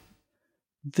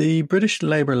 The British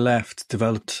Labour left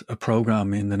developed a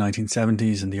programme in the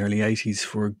 1970s and the early 80s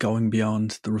for going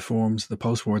beyond the reforms of the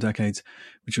post-war decades,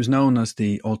 which was known as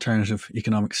the Alternative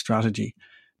Economic Strategy.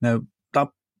 Now, that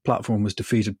platform was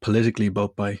defeated politically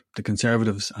both by the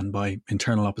Conservatives and by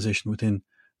internal opposition within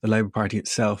the Labour Party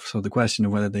itself, so the question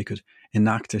of whether they could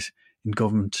enact it in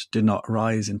government did not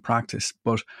arise in practice.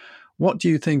 But what do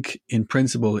you think, in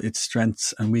principle, its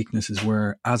strengths and weaknesses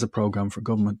were as a programme for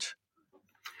government?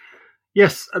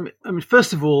 Yes, I mean,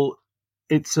 first of all,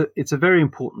 it's a very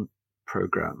important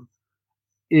programme.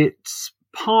 It's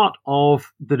part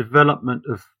of the development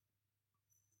of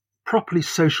properly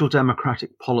social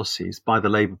democratic policies by the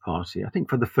Labour Party, I think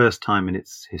for the first time in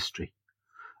its history.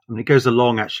 I mean, it goes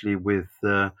along actually with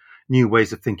new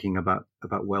ways of thinking about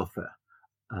welfare.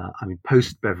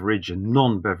 Post-Beveridgean,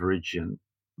 non-Beveridgean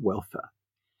welfare.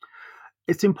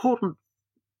 It's important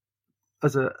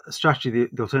as a strategy,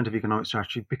 the alternative economic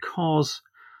strategy, because,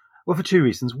 well, for two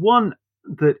reasons. One,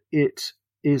 that it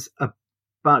is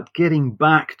about getting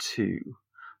back to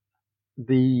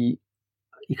the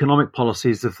economic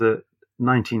policies of the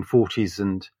 1940s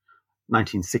and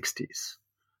 1960s,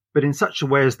 but in such a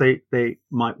way as they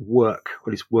might work, or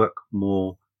at least work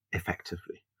more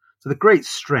effectively. So the great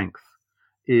strength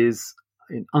is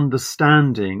in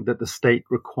understanding that the state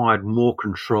required more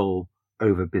control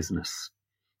over business,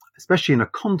 especially in a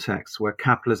context where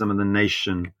capitalism and the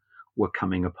nation were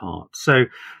coming apart. So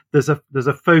there's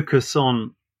a focus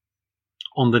on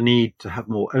the need to have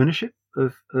more ownership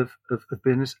of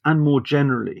business, and more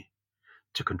generally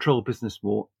to control business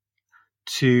more,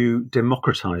 to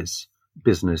democratize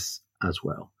business as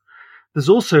well. There's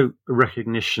also a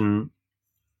recognition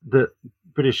that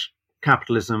British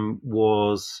capitalism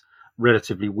was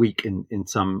relatively weak in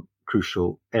some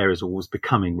crucial areas, or was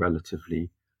becoming relatively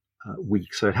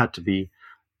weak. So it had to be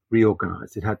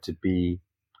reorganized. It had to be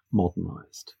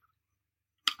modernized.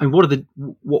 And what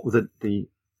were the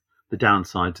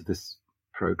downsides of this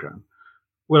program?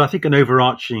 Well, I think an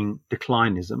overarching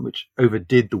declinism, which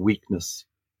overdid the weakness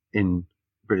in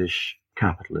British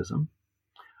capitalism.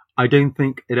 I don't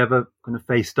think it ever kind of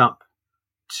faced up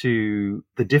to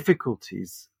the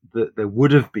difficulties that there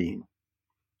would have been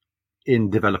in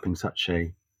developing such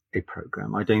a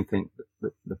program. I don't think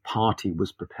that the party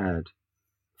was prepared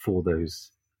for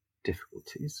those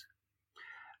difficulties.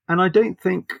 And I don't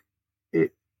think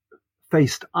it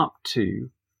faced up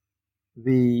to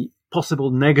the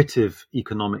possible negative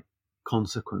economic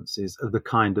consequences of the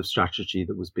kind of strategy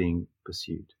that was being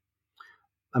pursued.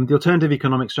 The alternative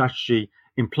economic strategy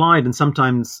implied, and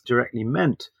sometimes directly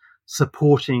meant,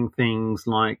 supporting things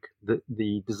like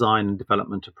the design and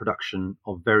development of production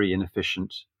of very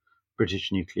inefficient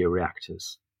British nuclear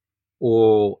reactors,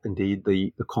 or indeed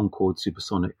the Concorde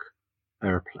supersonic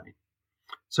aeroplane.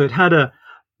 So it had a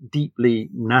deeply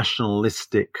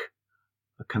nationalistic,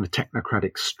 a kind of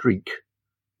technocratic streak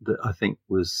that I think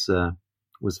was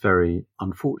very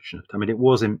unfortunate. I mean, it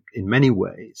was in many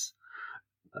ways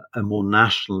a more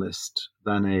nationalist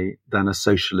than a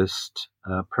socialist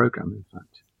program, in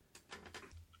fact.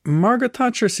 Margaret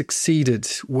Thatcher succeeded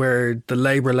where the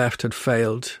Labour left had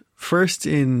failed, first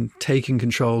in taking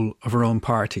control of her own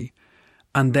party,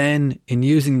 and then in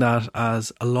using that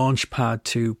as a launch pad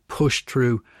to push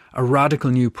through a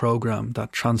radical new programme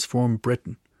that transformed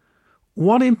Britain.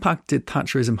 What impact did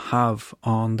Thatcherism have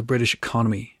on the British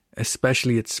economy,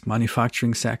 especially its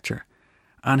manufacturing sector?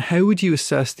 And how would you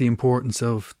assess the importance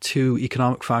of two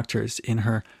economic factors in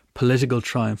her political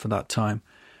triumph at that time?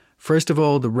 First of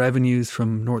all, the revenues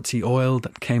from North Sea oil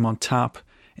that came on tap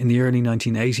in the early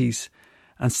 1980s.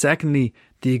 And secondly,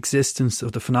 the existence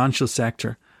of the financial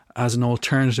sector as an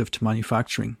alternative to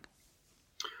manufacturing.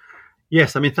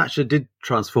 Yes, I mean, Thatcher did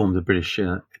transform the British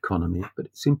economy, but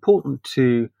it's important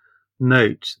to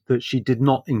note that she did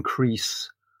not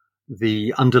increase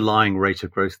the underlying rate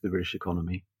of growth of the British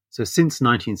economy. So since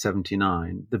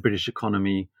 1979, the British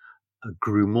economy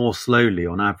grew more slowly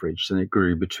on average than it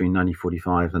grew between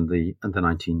 1945 and the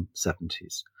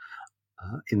 1970s.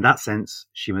 In that sense,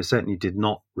 she most certainly did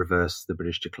not reverse the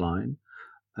British decline,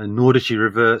 nor did she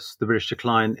reverse the British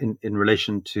decline in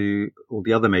relation to all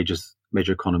the other major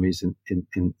economies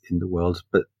in the world.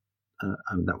 But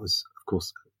I mean, that was, of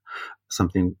course,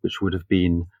 something which would have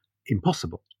been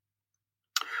impossible.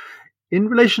 In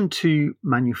relation to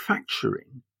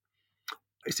manufacturing,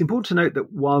 it's important to note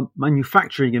that while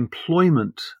manufacturing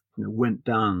employment went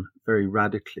down very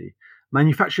radically,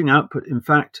 manufacturing output, in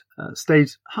fact,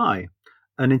 stayed high.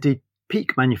 And indeed,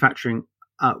 peak manufacturing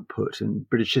output in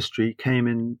British history came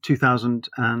in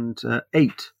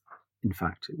 2008. In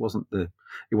fact, it wasn't the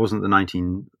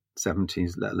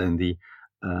 1970s, let alone the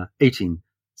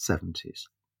 1870s.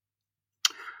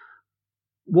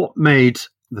 What made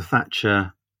the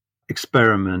Thatcher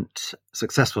experiment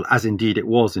successful, as indeed it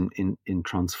was in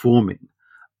transforming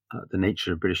the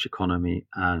nature of British economy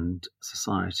and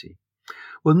society?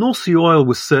 Well, North Sea oil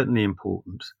was certainly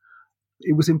important.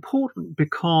 It was important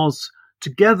because,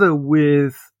 together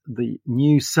with the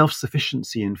new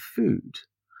self-sufficiency in food,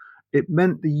 it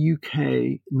meant the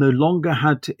UK no longer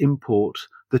had to import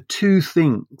the two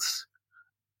things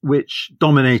which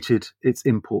dominated its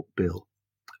import bill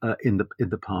in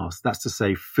the past. That's to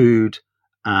say, food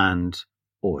and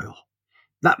oil.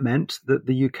 That meant that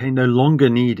the UK no longer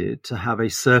needed to have a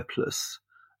surplus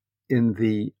in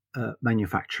the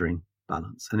manufacturing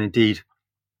balance. And indeed,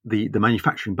 the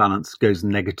manufacturing balance goes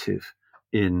negative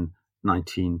in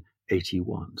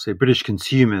 1981. So British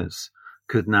consumers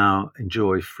could now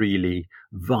enjoy freely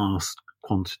vast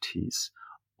quantities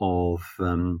of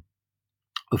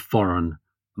foreign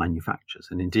manufactures.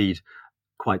 And indeed,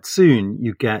 quite soon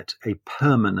you get a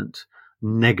permanent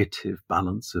negative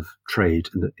balance of trade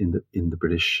in the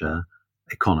British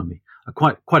economy. A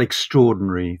quite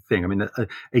extraordinary thing. I mean,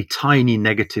 a tiny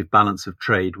negative balance of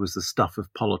trade was the stuff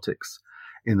of politics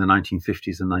in the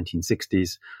 1950s and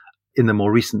 1960s. In the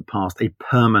more recent past, a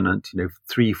permanent,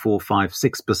 3, 4, 5,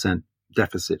 6%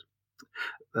 deficit,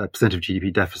 percent of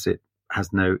GDP deficit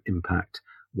has no impact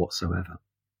whatsoever.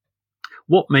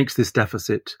 What makes this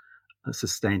deficit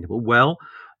sustainable? Well,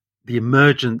 the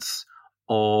emergence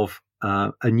of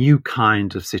a new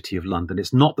kind of City of London.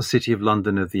 It's not the City of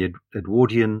London of the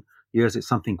Edwardian years. It's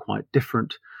something quite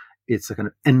different. It's a kind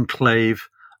of enclave,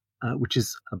 which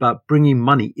is about bringing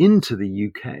money into the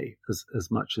UK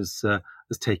as much as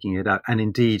taking it out. And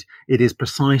indeed, it is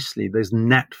precisely those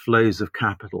net flows of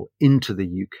capital into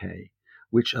the UK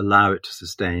which allow it to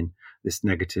sustain this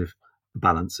negative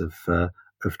balance of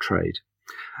trade.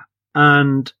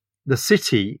 And the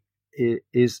city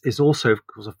is also, of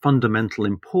course, of fundamental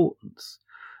importance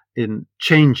in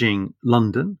changing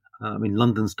London.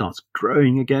 London starts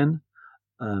growing again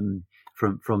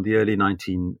from the early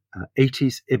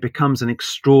 1980s. It becomes an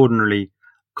extraordinarily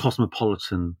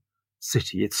cosmopolitan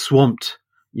city. It's swamped,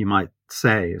 you might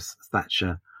say, as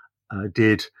Thatcher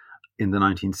did in the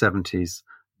 1970s,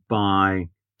 by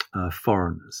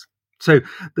foreigners. So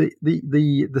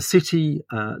the city,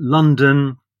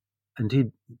 London,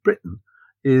 indeed Britain,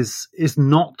 is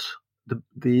not the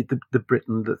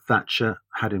Britain that Thatcher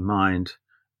had in mind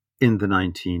in the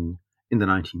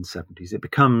 1970s. It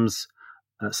becomes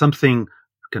something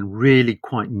really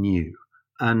quite new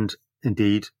and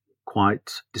indeed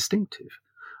quite distinctive.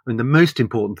 I mean, the most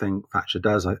important thing Thatcher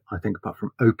does, I think, apart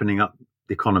from opening up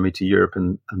the economy to Europe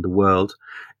and the world,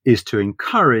 is to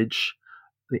encourage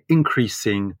the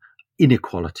increasing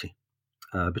inequality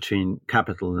between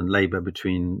capital and labour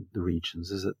between the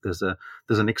regions. There's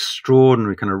an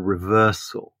extraordinary kind of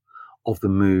reversal of the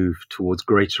move towards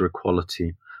greater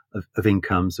equality of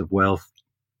incomes, of wealth,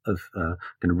 of kind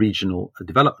of regional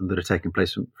development that are taking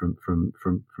place from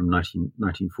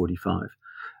 1945,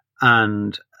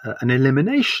 and an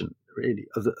elimination really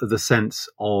of the sense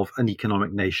of an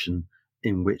economic nation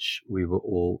in which we were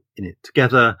all in it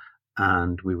together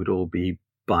and we would all be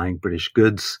buying British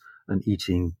goods and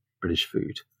eating British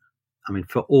food. I mean,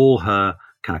 for all her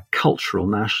kind of cultural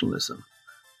nationalism,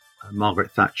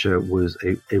 Margaret Thatcher was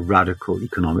a radical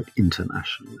economic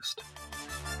internationalist.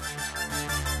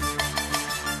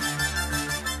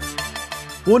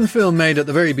 One film made at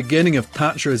the very beginning of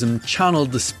Thatcherism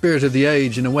channeled the spirit of the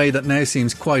age in a way that now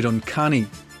seems quite uncanny.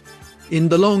 In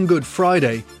The Long Good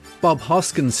Friday, Bob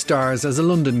Hoskins stars as a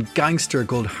London gangster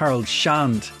called Harold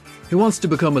Shand, who wants to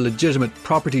become a legitimate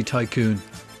property tycoon.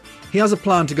 He has a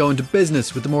plan to go into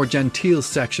business with the more genteel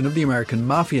section of the American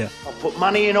mafia. I've put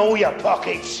money in all your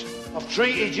pockets. I've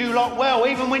treated you lot well,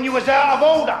 even when you was out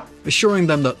of order. Assuring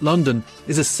them that London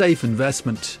is a safe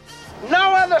investment.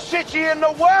 No other city in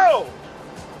the world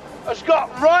has got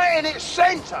right in its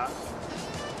centre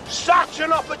such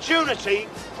an opportunity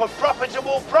for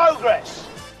profitable progress.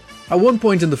 At one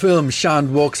point in the film,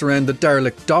 Shand walks around the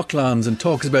derelict docklands and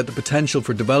talks about the potential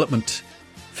for development.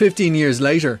 15 years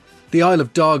later, the Isle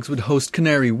of Dogs would host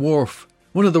Canary Wharf,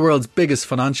 one of the world's biggest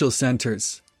financial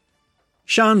centres.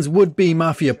 Shand's would-be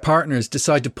mafia partners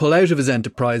decide to pull out of his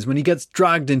enterprise when he gets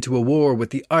dragged into a war with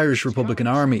the Irish Republican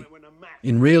Army.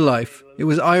 In real life, it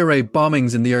was IRA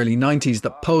bombings in the early 90s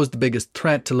that posed the biggest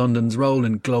threat to London's role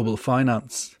in global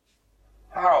finance.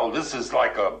 Harold, this is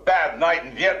like a bad night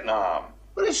in Vietnam.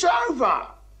 But it's over.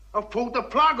 I've pulled the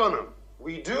plug on them.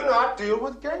 We do not deal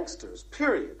with gangsters,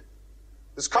 period.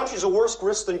 This country's a worse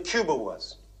risk than Cuba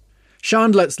was.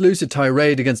 Shand lets loose a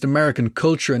tirade against American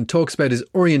culture and talks about his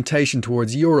orientation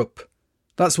towards Europe.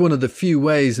 That's one of the few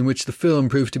ways in which the film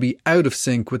proved to be out of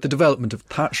sync with the development of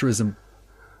Thatcherism.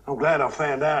 I'm glad I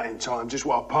found out in time just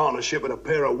what a partnership with a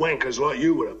pair of wankers like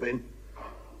you would have been.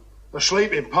 A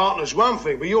sleeping partner's one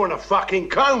thing, but you're in a fucking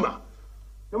coma.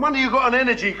 No wonder you got an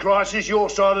energy crisis your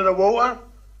side of the water.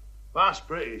 Us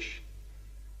British,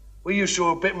 we used to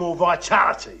have a bit more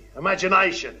vitality,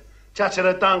 imagination, touch of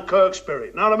the Dunkirk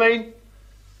spirit, know what I mean?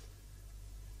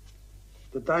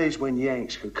 The days when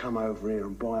Yanks could come over here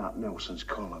and buy up Nelson's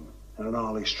column and an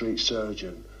Harley Street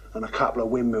surgeon and a couple of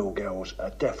windmill girls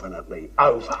are definitely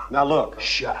over. Now look.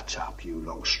 Shut up, you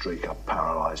long streak of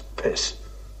paralysed piss.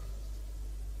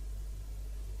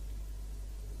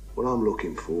 What I'm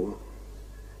looking for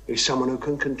is someone who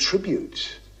can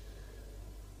contribute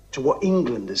to what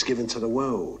England has given to the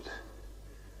world.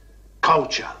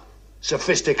 Culture,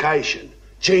 sophistication,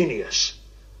 genius.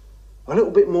 A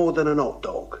little bit more than an hot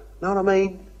dog. Know what I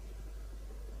mean?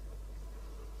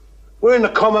 We're in the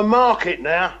common market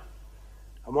now.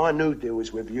 And my new deal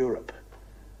is with Europe.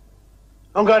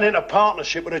 I'm going into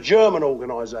partnership with a German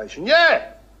organisation.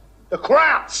 Yeah, the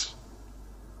Krauts.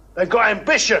 They've got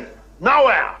ambition,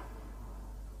 know-how,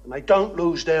 and they don't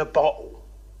lose their bottle.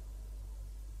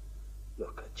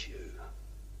 Look at you.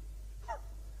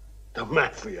 The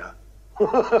mafia.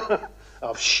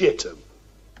 I've shit 'em.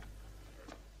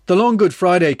 The Long Good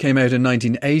Friday came out in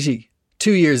 1980.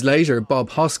 2 years later,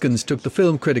 Bob Hoskins took the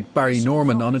film critic Barry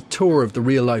Norman on a tour of the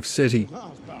real-life city.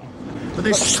 But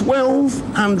there's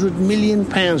 £1,200 million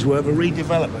worth of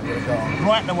redevelopment going on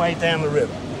right the way down the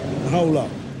river, the whole lot.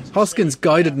 Hoskins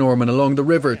guided Norman along the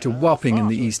river to Wapping in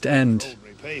the East End.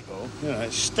 People,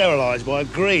 it's sterilised by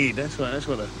greed. That's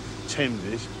what the Thames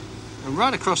is. And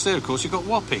right across there, of course, you've got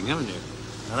Wapping, haven't you?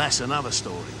 And that's another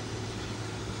story.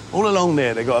 All along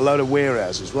there, they've got a load of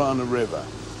warehouses right on the river.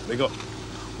 They've got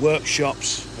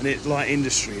workshops and light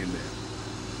industry in there.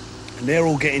 And they're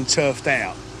all getting turfed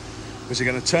out because they're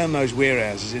going to turn those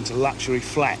warehouses into luxury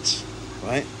flats,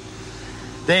 right?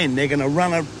 Then they're going to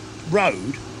run a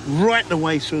road right the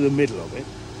way through the middle of it,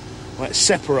 right,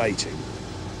 separating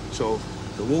sort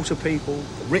of the water people,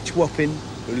 the rich Wapping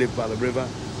who live by the river,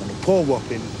 and the poor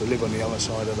Wapping who live on the other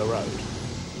side of the road.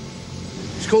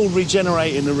 It's called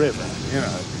regenerating the river, you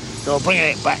know, or bringing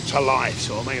it back to life,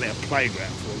 sort of making it a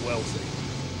playground for the wealthy.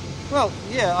 Well,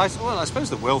 yeah, I suppose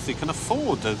the wealthy can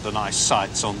afford the nice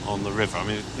sites on the river. I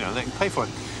mean, you know, they can pay for it.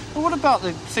 But what about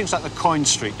the things like the Coin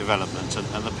Street development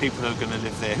and the people who are going to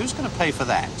live there? Who's going to pay for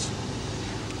that?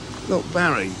 Look,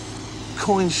 Barry,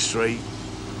 Coin Street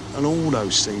and all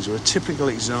those things are a typical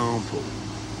example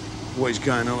of what is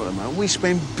going on at the moment. We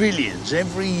spend billions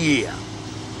every year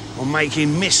on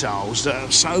making missiles that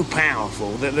are so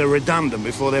powerful that they're redundant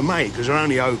before they're made, because our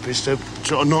only hope is to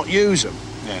sort of not use them.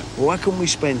 Yeah. Well, why couldn't we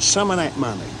spend some of that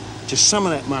money, just some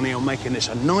of that money, on making this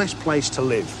a nice place to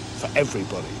live for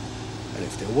everybody? And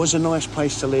if there was a nice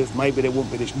place to live, maybe there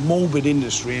wouldn't be this morbid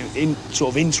industry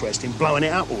sort of interest in blowing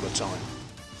it up all the time.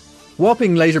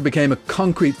 Wapping later became a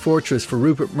concrete fortress for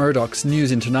Rupert Murdoch's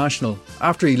News International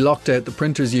after he locked out the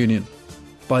Printers Union.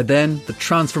 By then, the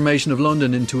transformation of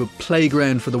London into a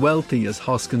playground for the wealthy, as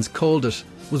Hoskins called it,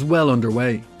 was well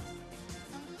underway.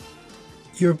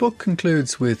 Your book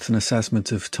concludes with an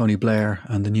assessment of Tony Blair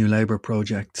and the New Labour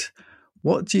project.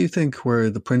 What do you think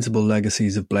were the principal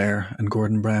legacies of Blair and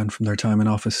Gordon Brown from their time in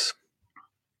office?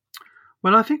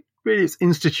 Well, I think really it's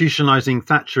institutionalising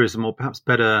Thatcherism, or perhaps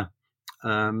better,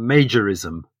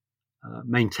 Majorism,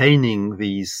 maintaining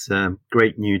these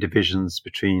great new divisions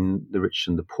between the rich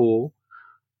and the poor,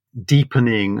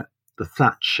 deepening the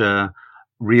Thatcher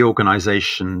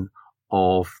reorganisation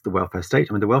of the welfare state.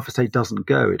 I mean, the welfare state doesn't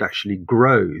go, it actually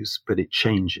grows, but it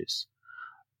changes.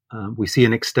 We see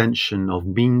an extension of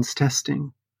means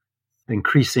testing,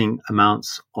 increasing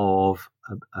amounts of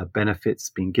benefits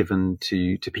being given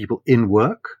to people in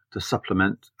work to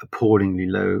supplement appallingly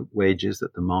low wages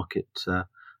that the market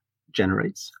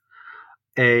generates.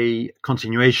 A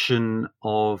continuation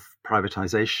of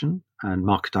privatisation and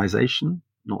marketisation,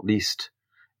 not least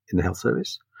in the health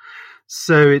service.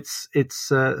 So it's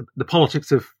the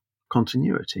politics of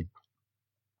continuity.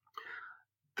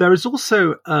 There is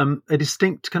also a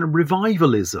distinct kind of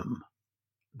revivalism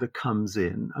that comes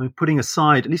in. I mean, putting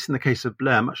aside, at least in the case of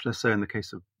Blair, much less so in the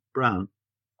case of Brown,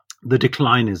 the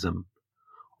declinism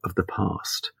of the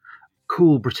past.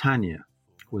 Cool Britannia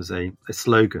was a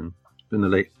slogan in the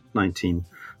late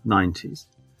 1990s.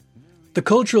 The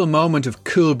cultural moment of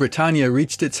Cool Britannia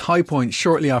reached its high point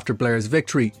shortly after Blair's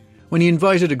victory, when he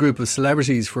invited a group of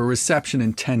celebrities for a reception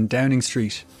in 10 Downing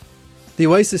Street. The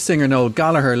Oasis singer Noel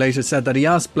Gallagher later said that he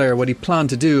asked Blair what he planned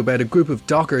to do about a group of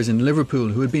dockers in Liverpool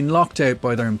who had been locked out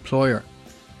by their employer.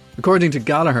 According to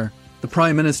Gallagher, the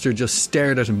Prime Minister just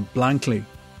stared at him blankly.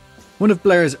 One of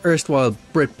Blair's erstwhile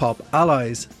Britpop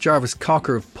allies, Jarvis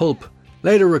Cocker of Pulp,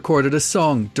 later recorded a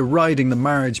song deriding the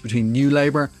marriage between New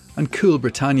Labour and Cool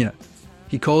Britannia.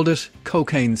 He called it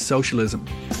cocaine socialism.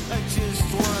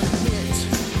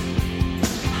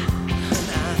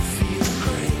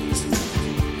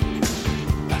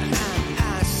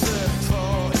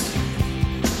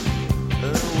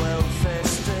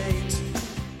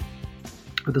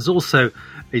 But there's also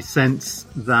a sense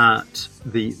that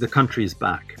the country is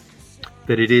back,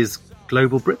 that it is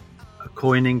global Britain, a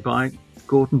coining by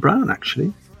Gordon Brown,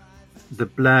 actually. The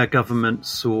Blair government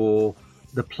saw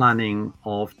the planning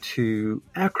of 2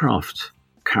 aircraft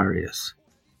carriers,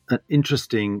 an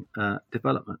interesting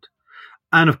development.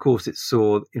 And of course, it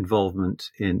saw involvement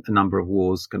in a number of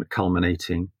wars, kind of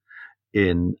culminating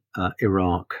in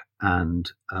Iraq and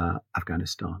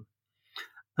Afghanistan.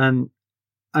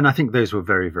 And I think those were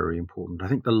very, very important. I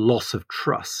think the loss of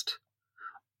trust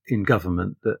in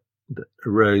government that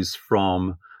arose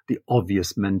from the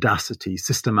obvious mendacity,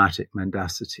 systematic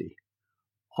mendacity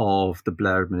of the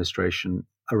Blair administration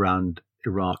around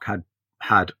Iraq had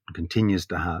and continues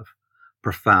to have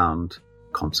profound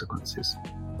consequences.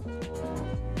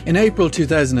 In April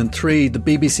 2003, the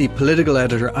BBC political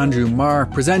editor Andrew Marr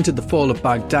presented the fall of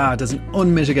Baghdad as an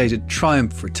unmitigated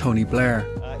triumph for Tony Blair.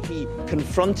 He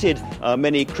confronted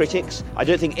many critics. I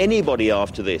don't think anybody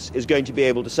after this is going to be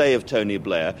able to say of Tony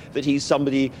Blair that he's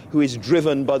somebody who is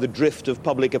driven by the drift of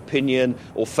public opinion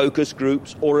or focus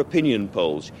groups or opinion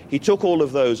polls. He took all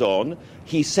of those on.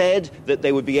 He said that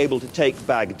they would be able to take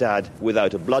Baghdad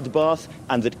without a bloodbath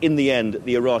and that in the end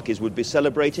the Iraqis would be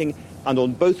celebrating. And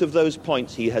on both of those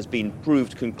points he has been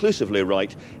proved conclusively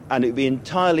right, and it would be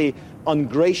entirely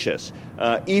ungracious,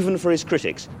 even for his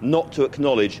critics, not to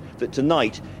acknowledge that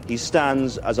tonight he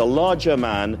stands as a larger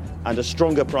man and a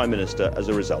stronger Prime Minister as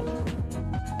a result.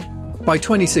 By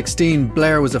 2016,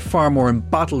 Blair was a far more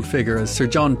embattled figure as Sir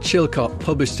John Chilcot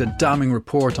published a damning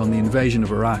report on the invasion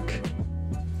of Iraq.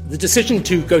 The decision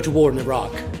to go to war in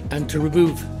Iraq and to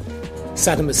remove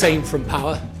Saddam Hussein from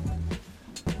power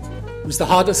was the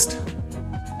hardest,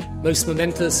 most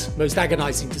momentous, most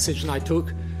agonising decision I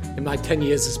took in my 10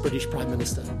 years as British Prime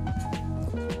Minister.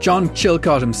 John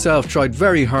Chilcot himself tried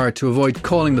very hard to avoid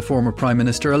calling the former Prime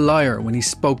Minister a liar when he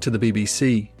spoke to the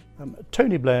BBC.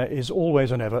 Tony Blair is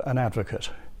always and ever an advocate.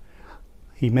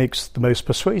 He makes the most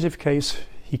persuasive case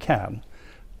he can,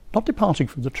 not departing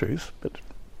from the truth, but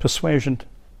persuasion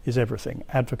is everything.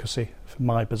 Advocacy for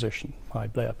my position, my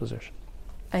Blair position.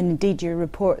 And indeed your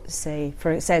report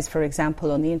says, for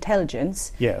example, on the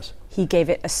intelligence, yes, he gave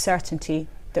it a certainty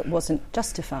that wasn't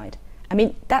justified. I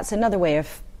mean, that's another way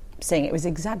of saying it was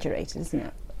exaggerated, isn't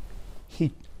it?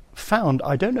 He found,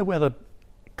 I don't know whether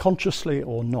consciously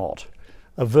or not,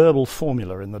 a verbal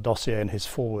formula in the dossier in his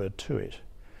foreword to it,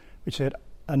 which said,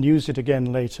 and used it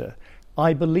again later,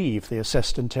 I believe the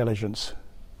assessed intelligence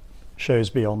shows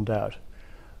beyond doubt.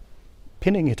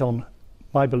 Pinning it on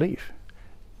my belief,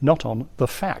 not on the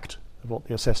fact of what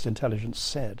the assessed intelligence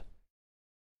said.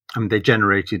 They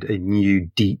generated a new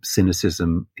deep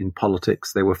cynicism in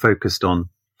politics. They were focused on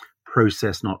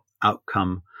process, not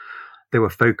outcome. They were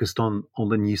focused on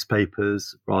the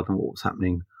newspapers rather than what was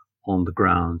happening on the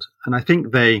ground. And I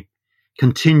think they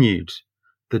continued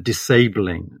the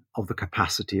disabling of the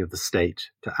capacity of the state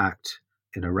to act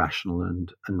in a rational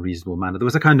and reasonable manner. There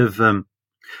was a kind of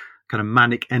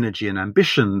manic energy and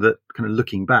ambition that, kind of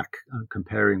looking back,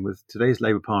 comparing with today's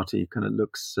Labour Party, kind of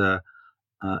looks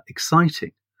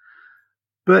exciting.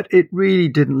 But it really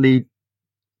didn't lead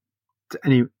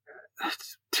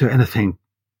to anything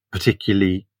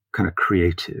particularly kind of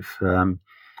creative.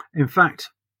 In fact,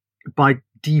 by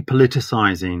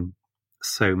depoliticizing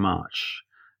so much,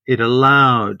 it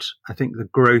allowed, I think, the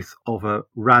growth of a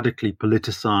radically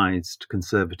politicized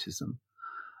conservatism.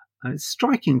 And it's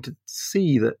striking to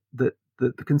see that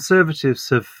the Conservatives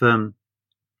have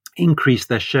increased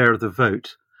their share of the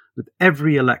vote with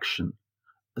every election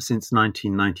since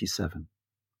 1997.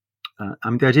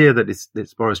 The idea that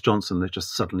it's Boris Johnson that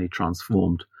just suddenly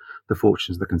transformed the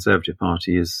fortunes of the Conservative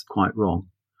Party is quite wrong.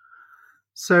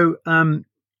 So,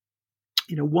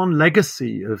 one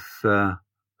legacy of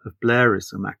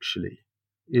Blairism actually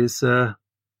is,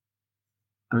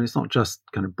 it's not just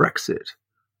kind of Brexit,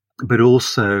 but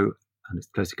also, and it's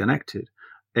closely connected,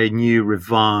 a new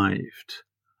revived,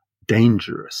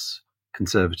 dangerous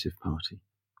Conservative Party.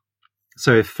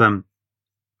 So if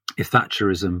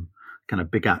Thatcherism kind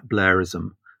of begat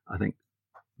Blairism, I think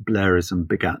Blairism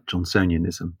begat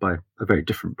Johnsonianism by a very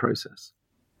different process.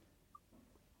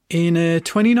 In a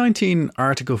 2019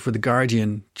 article for The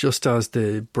Guardian, just as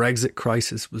the Brexit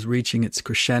crisis was reaching its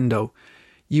crescendo,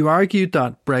 you argued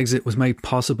that Brexit was made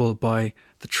possible by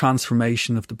the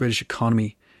transformation of the British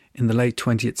economy in the late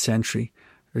 20th century.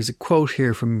 There's a quote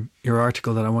here from your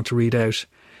article that I want to read out.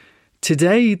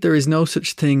 Today, there is no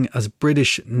such thing as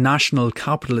British national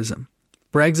capitalism.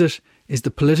 Brexit is the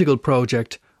political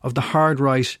project of the hard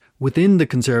right within the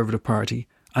Conservative Party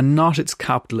and not its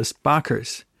capitalist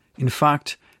backers. In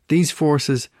fact, these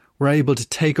forces were able to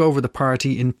take over the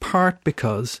party in part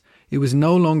because it was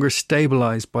no longer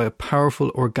stabilised by a powerful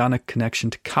organic connection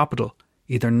to capital,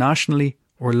 either nationally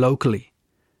or locally.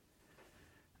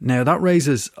 Now, that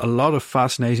raises a lot of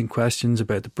fascinating questions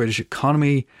about the British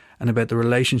economy and about the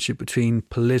relationship between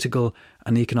political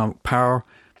and economic power.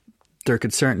 There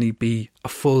could certainly be a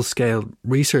full-scale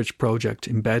research project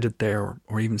embedded there,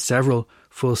 or even several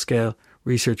full-scale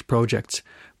research projects.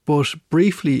 But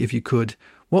briefly, if you could,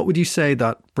 what would you say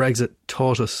that Brexit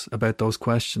taught us about those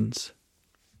questions?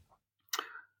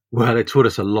 Well, it taught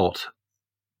us a lot.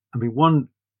 I mean, one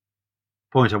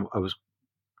point I was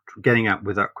getting at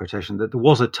with that quotation, that there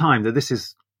was a time, that this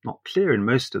is not clear in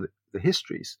most of the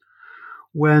histories,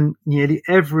 when nearly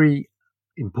every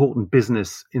important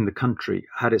business in the country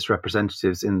had its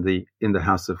representatives in the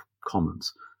House of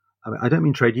Commons. I don't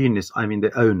mean trade unionists, I mean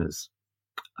the owners.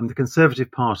 And the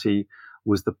Conservative Party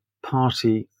was the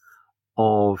party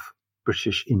of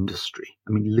British industry.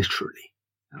 I mean, literally.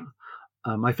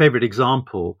 My favourite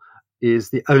example is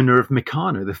the owner of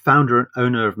Meccano, the founder and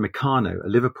owner of Meccano, a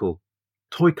Liverpool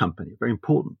toy company, a very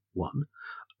important one,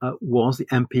 was the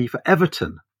MP for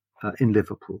Everton in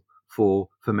Liverpool for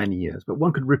many years. But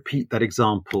one could repeat that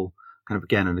example kind of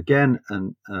again and again,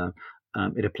 and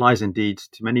it applies indeed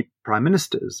to many prime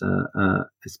ministers,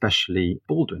 especially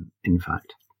Baldwin, in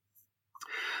fact.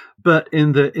 But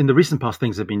in the recent past,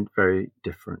 things have been very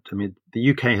different. I mean,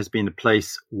 the UK has been a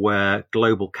place where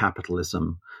global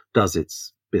capitalism does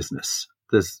its business.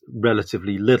 There's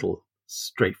relatively little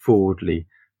straightforwardly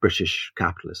British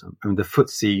capitalism. I mean, the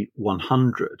FTSE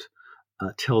 100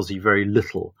 tells you very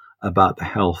little about the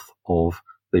health of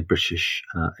the British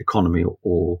economy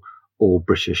or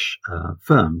British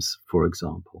firms, for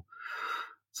example.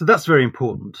 So that's very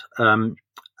important.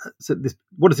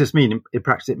 What does this mean in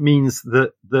practice? It means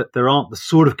that there aren't the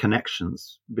sort of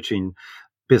connections between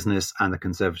business and the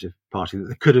Conservative Party that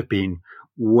there could have been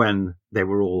when they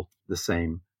were all the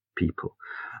same people.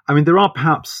 I mean, there are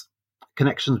perhaps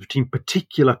connections between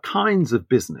particular kinds of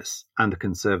business and the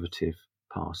Conservative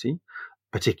Party,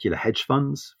 particular hedge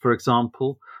funds, for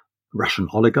example, Russian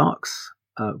oligarchs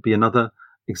be another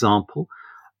example.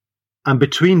 And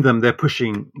between them, they're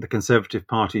pushing the Conservative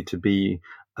Party to be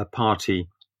a party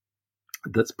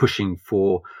that's pushing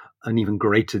for an even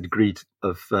greater degree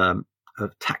of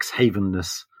tax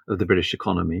havenness of the British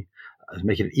economy,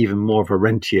 making it even more of a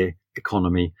rentier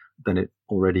economy than it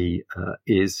already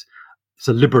is,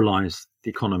 to liberalise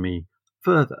the economy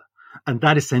further. And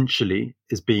that essentially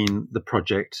has been the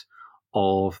project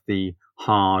of the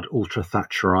hard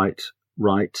ultra-Thatcherite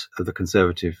right of the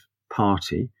Conservative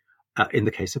Party. In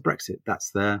the case of Brexit,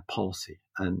 that's their policy,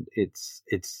 and it's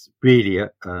really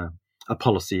a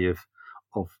policy of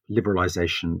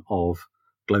liberalisation, of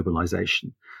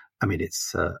globalisation. I mean,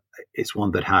 it's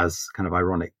one that has kind of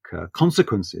ironic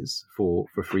consequences for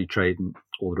free trade and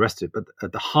all the rest of it. But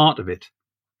at the heart of it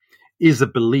is a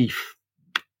belief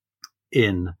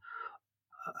in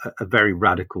a very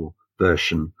radical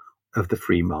version of the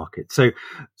free market. So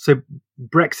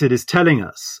Brexit is telling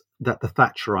us that the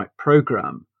Thatcherite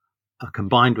programme,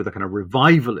 combined with a kind of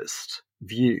revivalist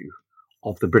view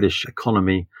of the British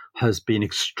economy, has been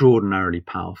extraordinarily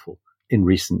powerful in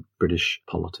recent British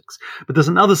politics. But there's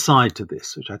another side to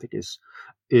this, which I think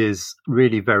is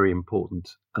really very important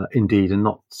indeed, and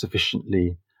not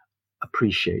sufficiently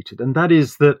appreciated. And that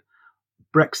is that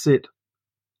Brexit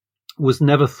was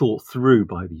never thought through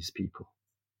by these people.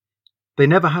 They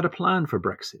never had a plan for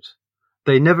Brexit.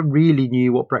 They never really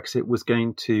knew what Brexit was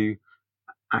going to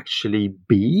actually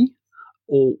be,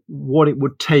 or what it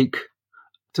would take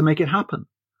to make it happen.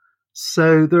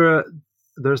 So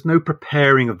there's no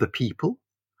preparing of the people.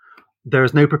 There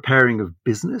is no preparing of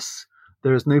business.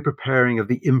 There is no preparing of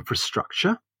the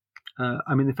infrastructure.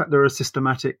 I mean, in fact, there are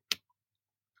systematic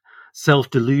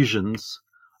self-delusions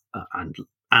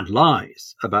and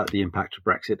lies about the impact of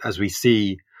Brexit, as we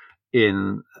see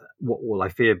in what will, I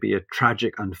fear, be a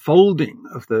tragic unfolding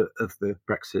of the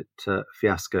Brexit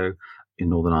fiasco in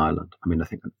Northern Ireland. I mean, I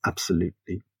think an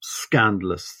absolutely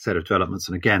scandalous set of developments.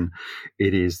 And again,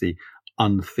 it is the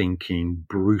unthinking,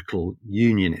 brutal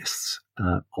unionists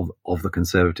of the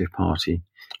Conservative Party,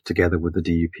 together with the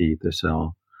DUP,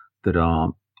 that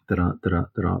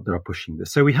are pushing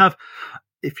this. So we have,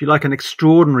 if you like, an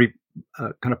extraordinary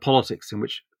kind of politics in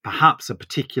which perhaps a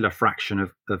particular fraction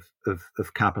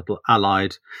of capital,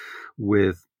 allied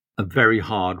with a very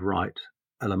hard right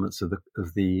elements of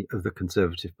the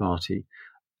Conservative Party,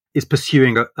 is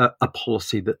pursuing a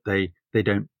policy that they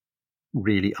don't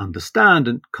really understand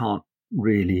and can't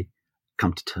really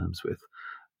come to terms with.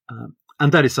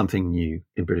 And that is something new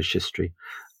in British history,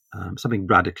 something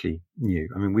radically new.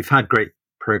 I mean, we've had great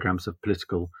programs of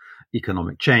political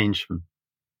economic change, from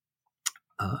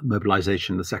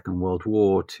mobilization in the Second World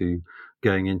War to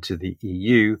going into the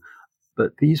EU,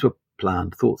 but these were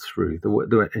planned, thought through. There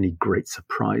weren't any great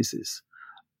surprises.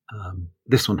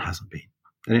 This one hasn't been,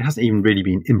 and it hasn't even really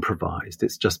been improvised.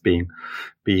 It's just been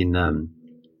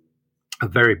a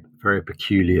very, very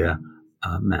peculiar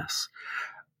mess.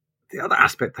 The other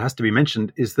aspect that has to be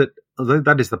mentioned is that, although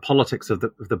that is the politics of the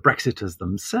Brexiters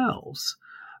themselves,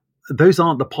 those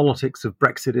aren't the politics of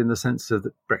Brexit in the sense of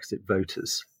the Brexit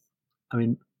voters. I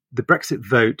mean, the Brexit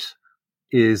vote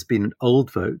has been an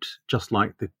old vote, just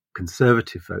like the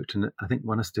Conservative vote. And I think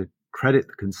one has to credit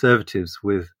the Conservatives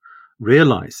with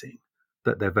realising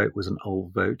that their vote was an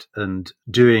old vote and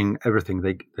doing everything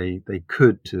they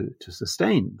could to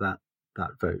sustain that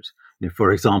vote.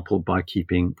 For example, by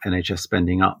keeping NHS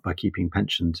spending up, by keeping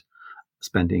pensions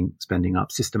spending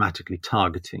up, systematically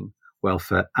targeting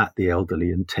welfare at the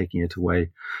elderly and taking it away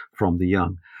from the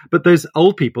young. But those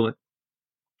old people,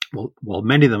 well,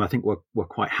 many of them I think were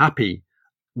quite happy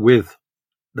with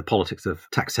the politics of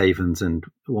tax havens and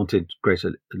wanted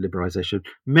greater liberalisation.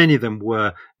 Many of them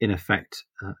were, in effect,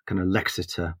 kind of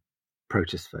Lexeter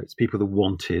protest votes, people that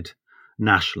wanted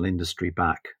national industry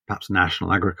back, perhaps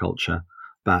national agriculture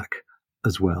back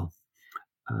as well.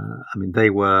 They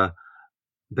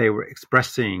were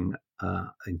expressing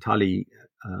entirely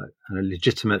a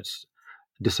legitimate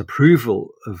disapproval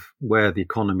of where the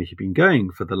economy had been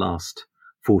going for the last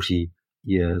 40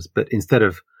 years. But instead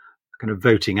of kind of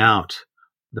voting out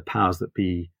the powers that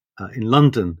be in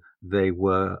London, they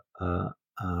were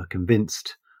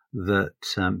convinced that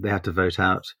they had to vote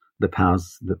out the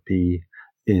powers that be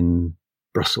in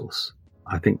Brussels.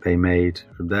 I think they made,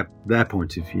 from their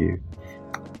point of view,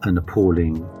 an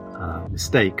appalling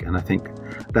mistake. And I think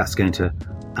that's going to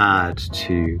add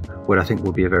to what I think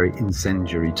will be a very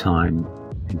incendiary time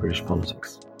in British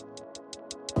politics.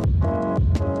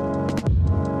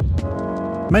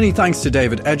 Many thanks to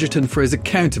David Edgerton for his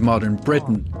account of modern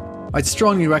Britain. I'd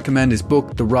strongly recommend his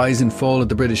book, The Rise and Fall of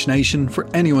the British Nation, for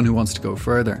anyone who wants to go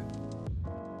further.